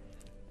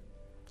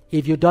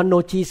 If you don't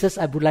know Jesus,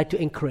 I would like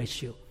to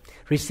encourage you.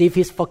 Receive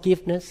His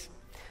forgiveness.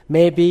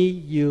 Maybe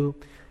you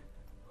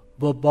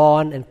were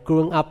born and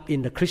growing up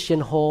in the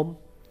Christian home,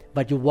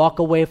 but you walk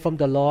away from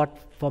the Lord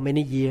for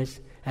many years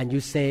and you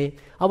say,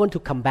 I want to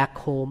come back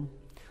home.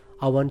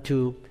 I want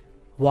to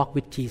walk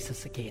with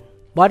Jesus again.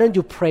 Why don't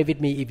you pray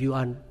with me if you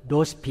are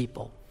those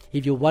people,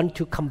 if you want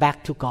to come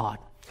back to God.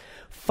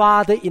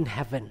 Father in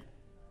heaven,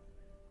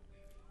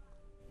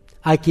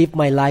 I give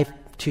my life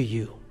to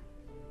you.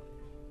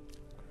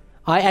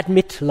 I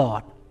admit,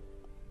 Lord,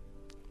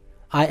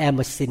 I am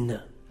a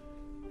sinner.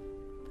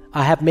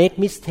 I have made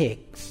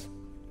mistakes.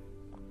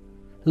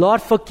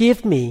 Lord,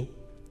 forgive me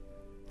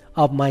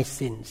of my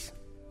sins.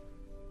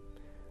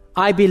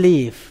 I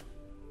believe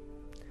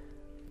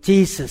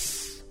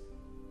Jesus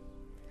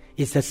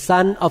is the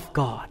Son of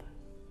God.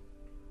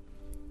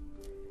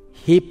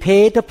 He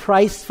paid the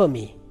price for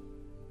me.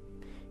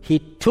 He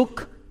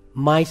took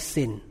my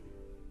sin.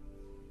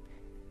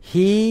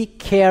 He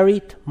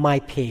carried my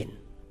pain.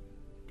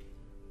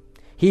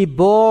 He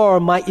bore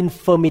my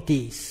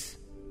infirmities.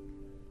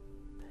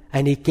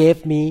 And He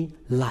gave me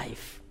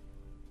life.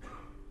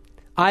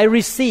 I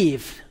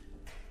received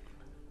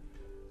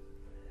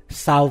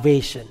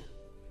salvation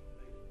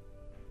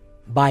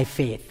by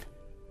faith.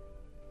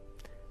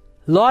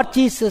 Lord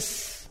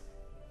Jesus,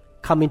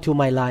 come into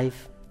my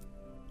life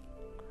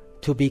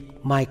to be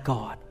my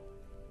God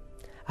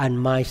and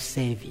my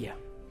Savior.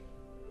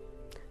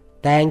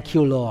 Thank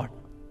you, Lord.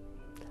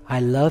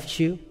 I love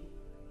you,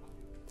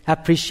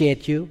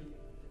 appreciate you.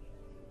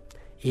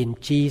 In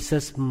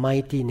Jesus'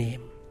 mighty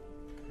name.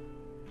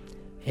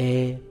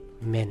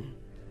 Amen.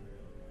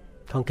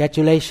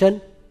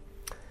 Congratulations.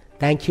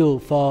 Thank you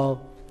for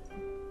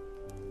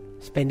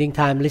spending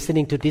time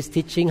listening to this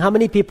teaching. How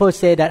many people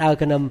say that I'm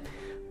going to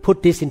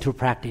put this into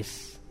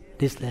practice,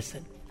 this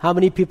lesson? How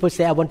many people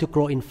say I want to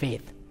grow in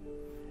faith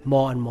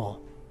more and more?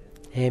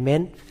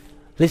 Amen.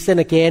 Listen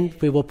again.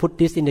 We will put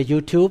this in the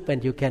YouTube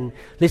and you can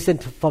listen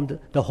from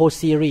the whole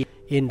series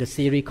in the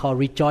series called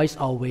Rejoice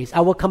Always. I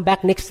will come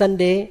back next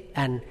Sunday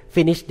and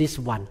finish this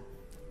one.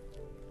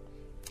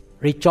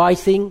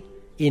 Rejoicing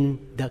in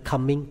the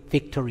coming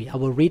victory. I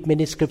will read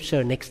many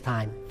scripture next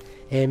time.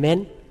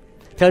 Amen.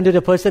 Turn to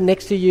the person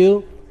next to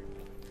you.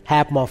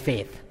 Have more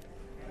faith.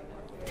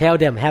 Tell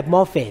them, have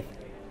more faith.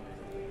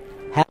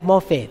 Have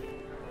more faith.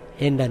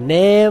 In the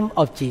name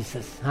of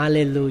Jesus.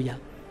 Hallelujah.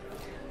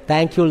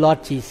 Thank you,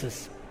 Lord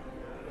Jesus.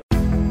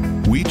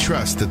 We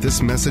trust that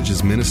this message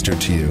is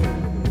ministered to you.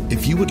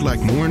 If you would like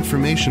more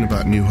information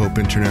about New Hope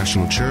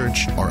International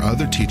Church or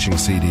other teaching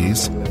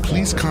CDs,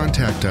 please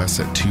contact us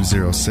at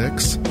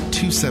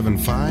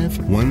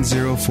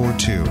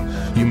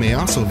 206-275-1042. You may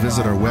also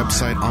visit our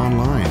website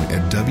online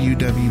at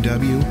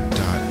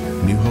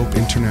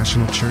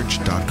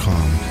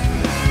www.newhopeinternationalchurch.com.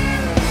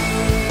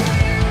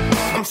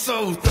 I'm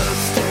so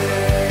thirsty.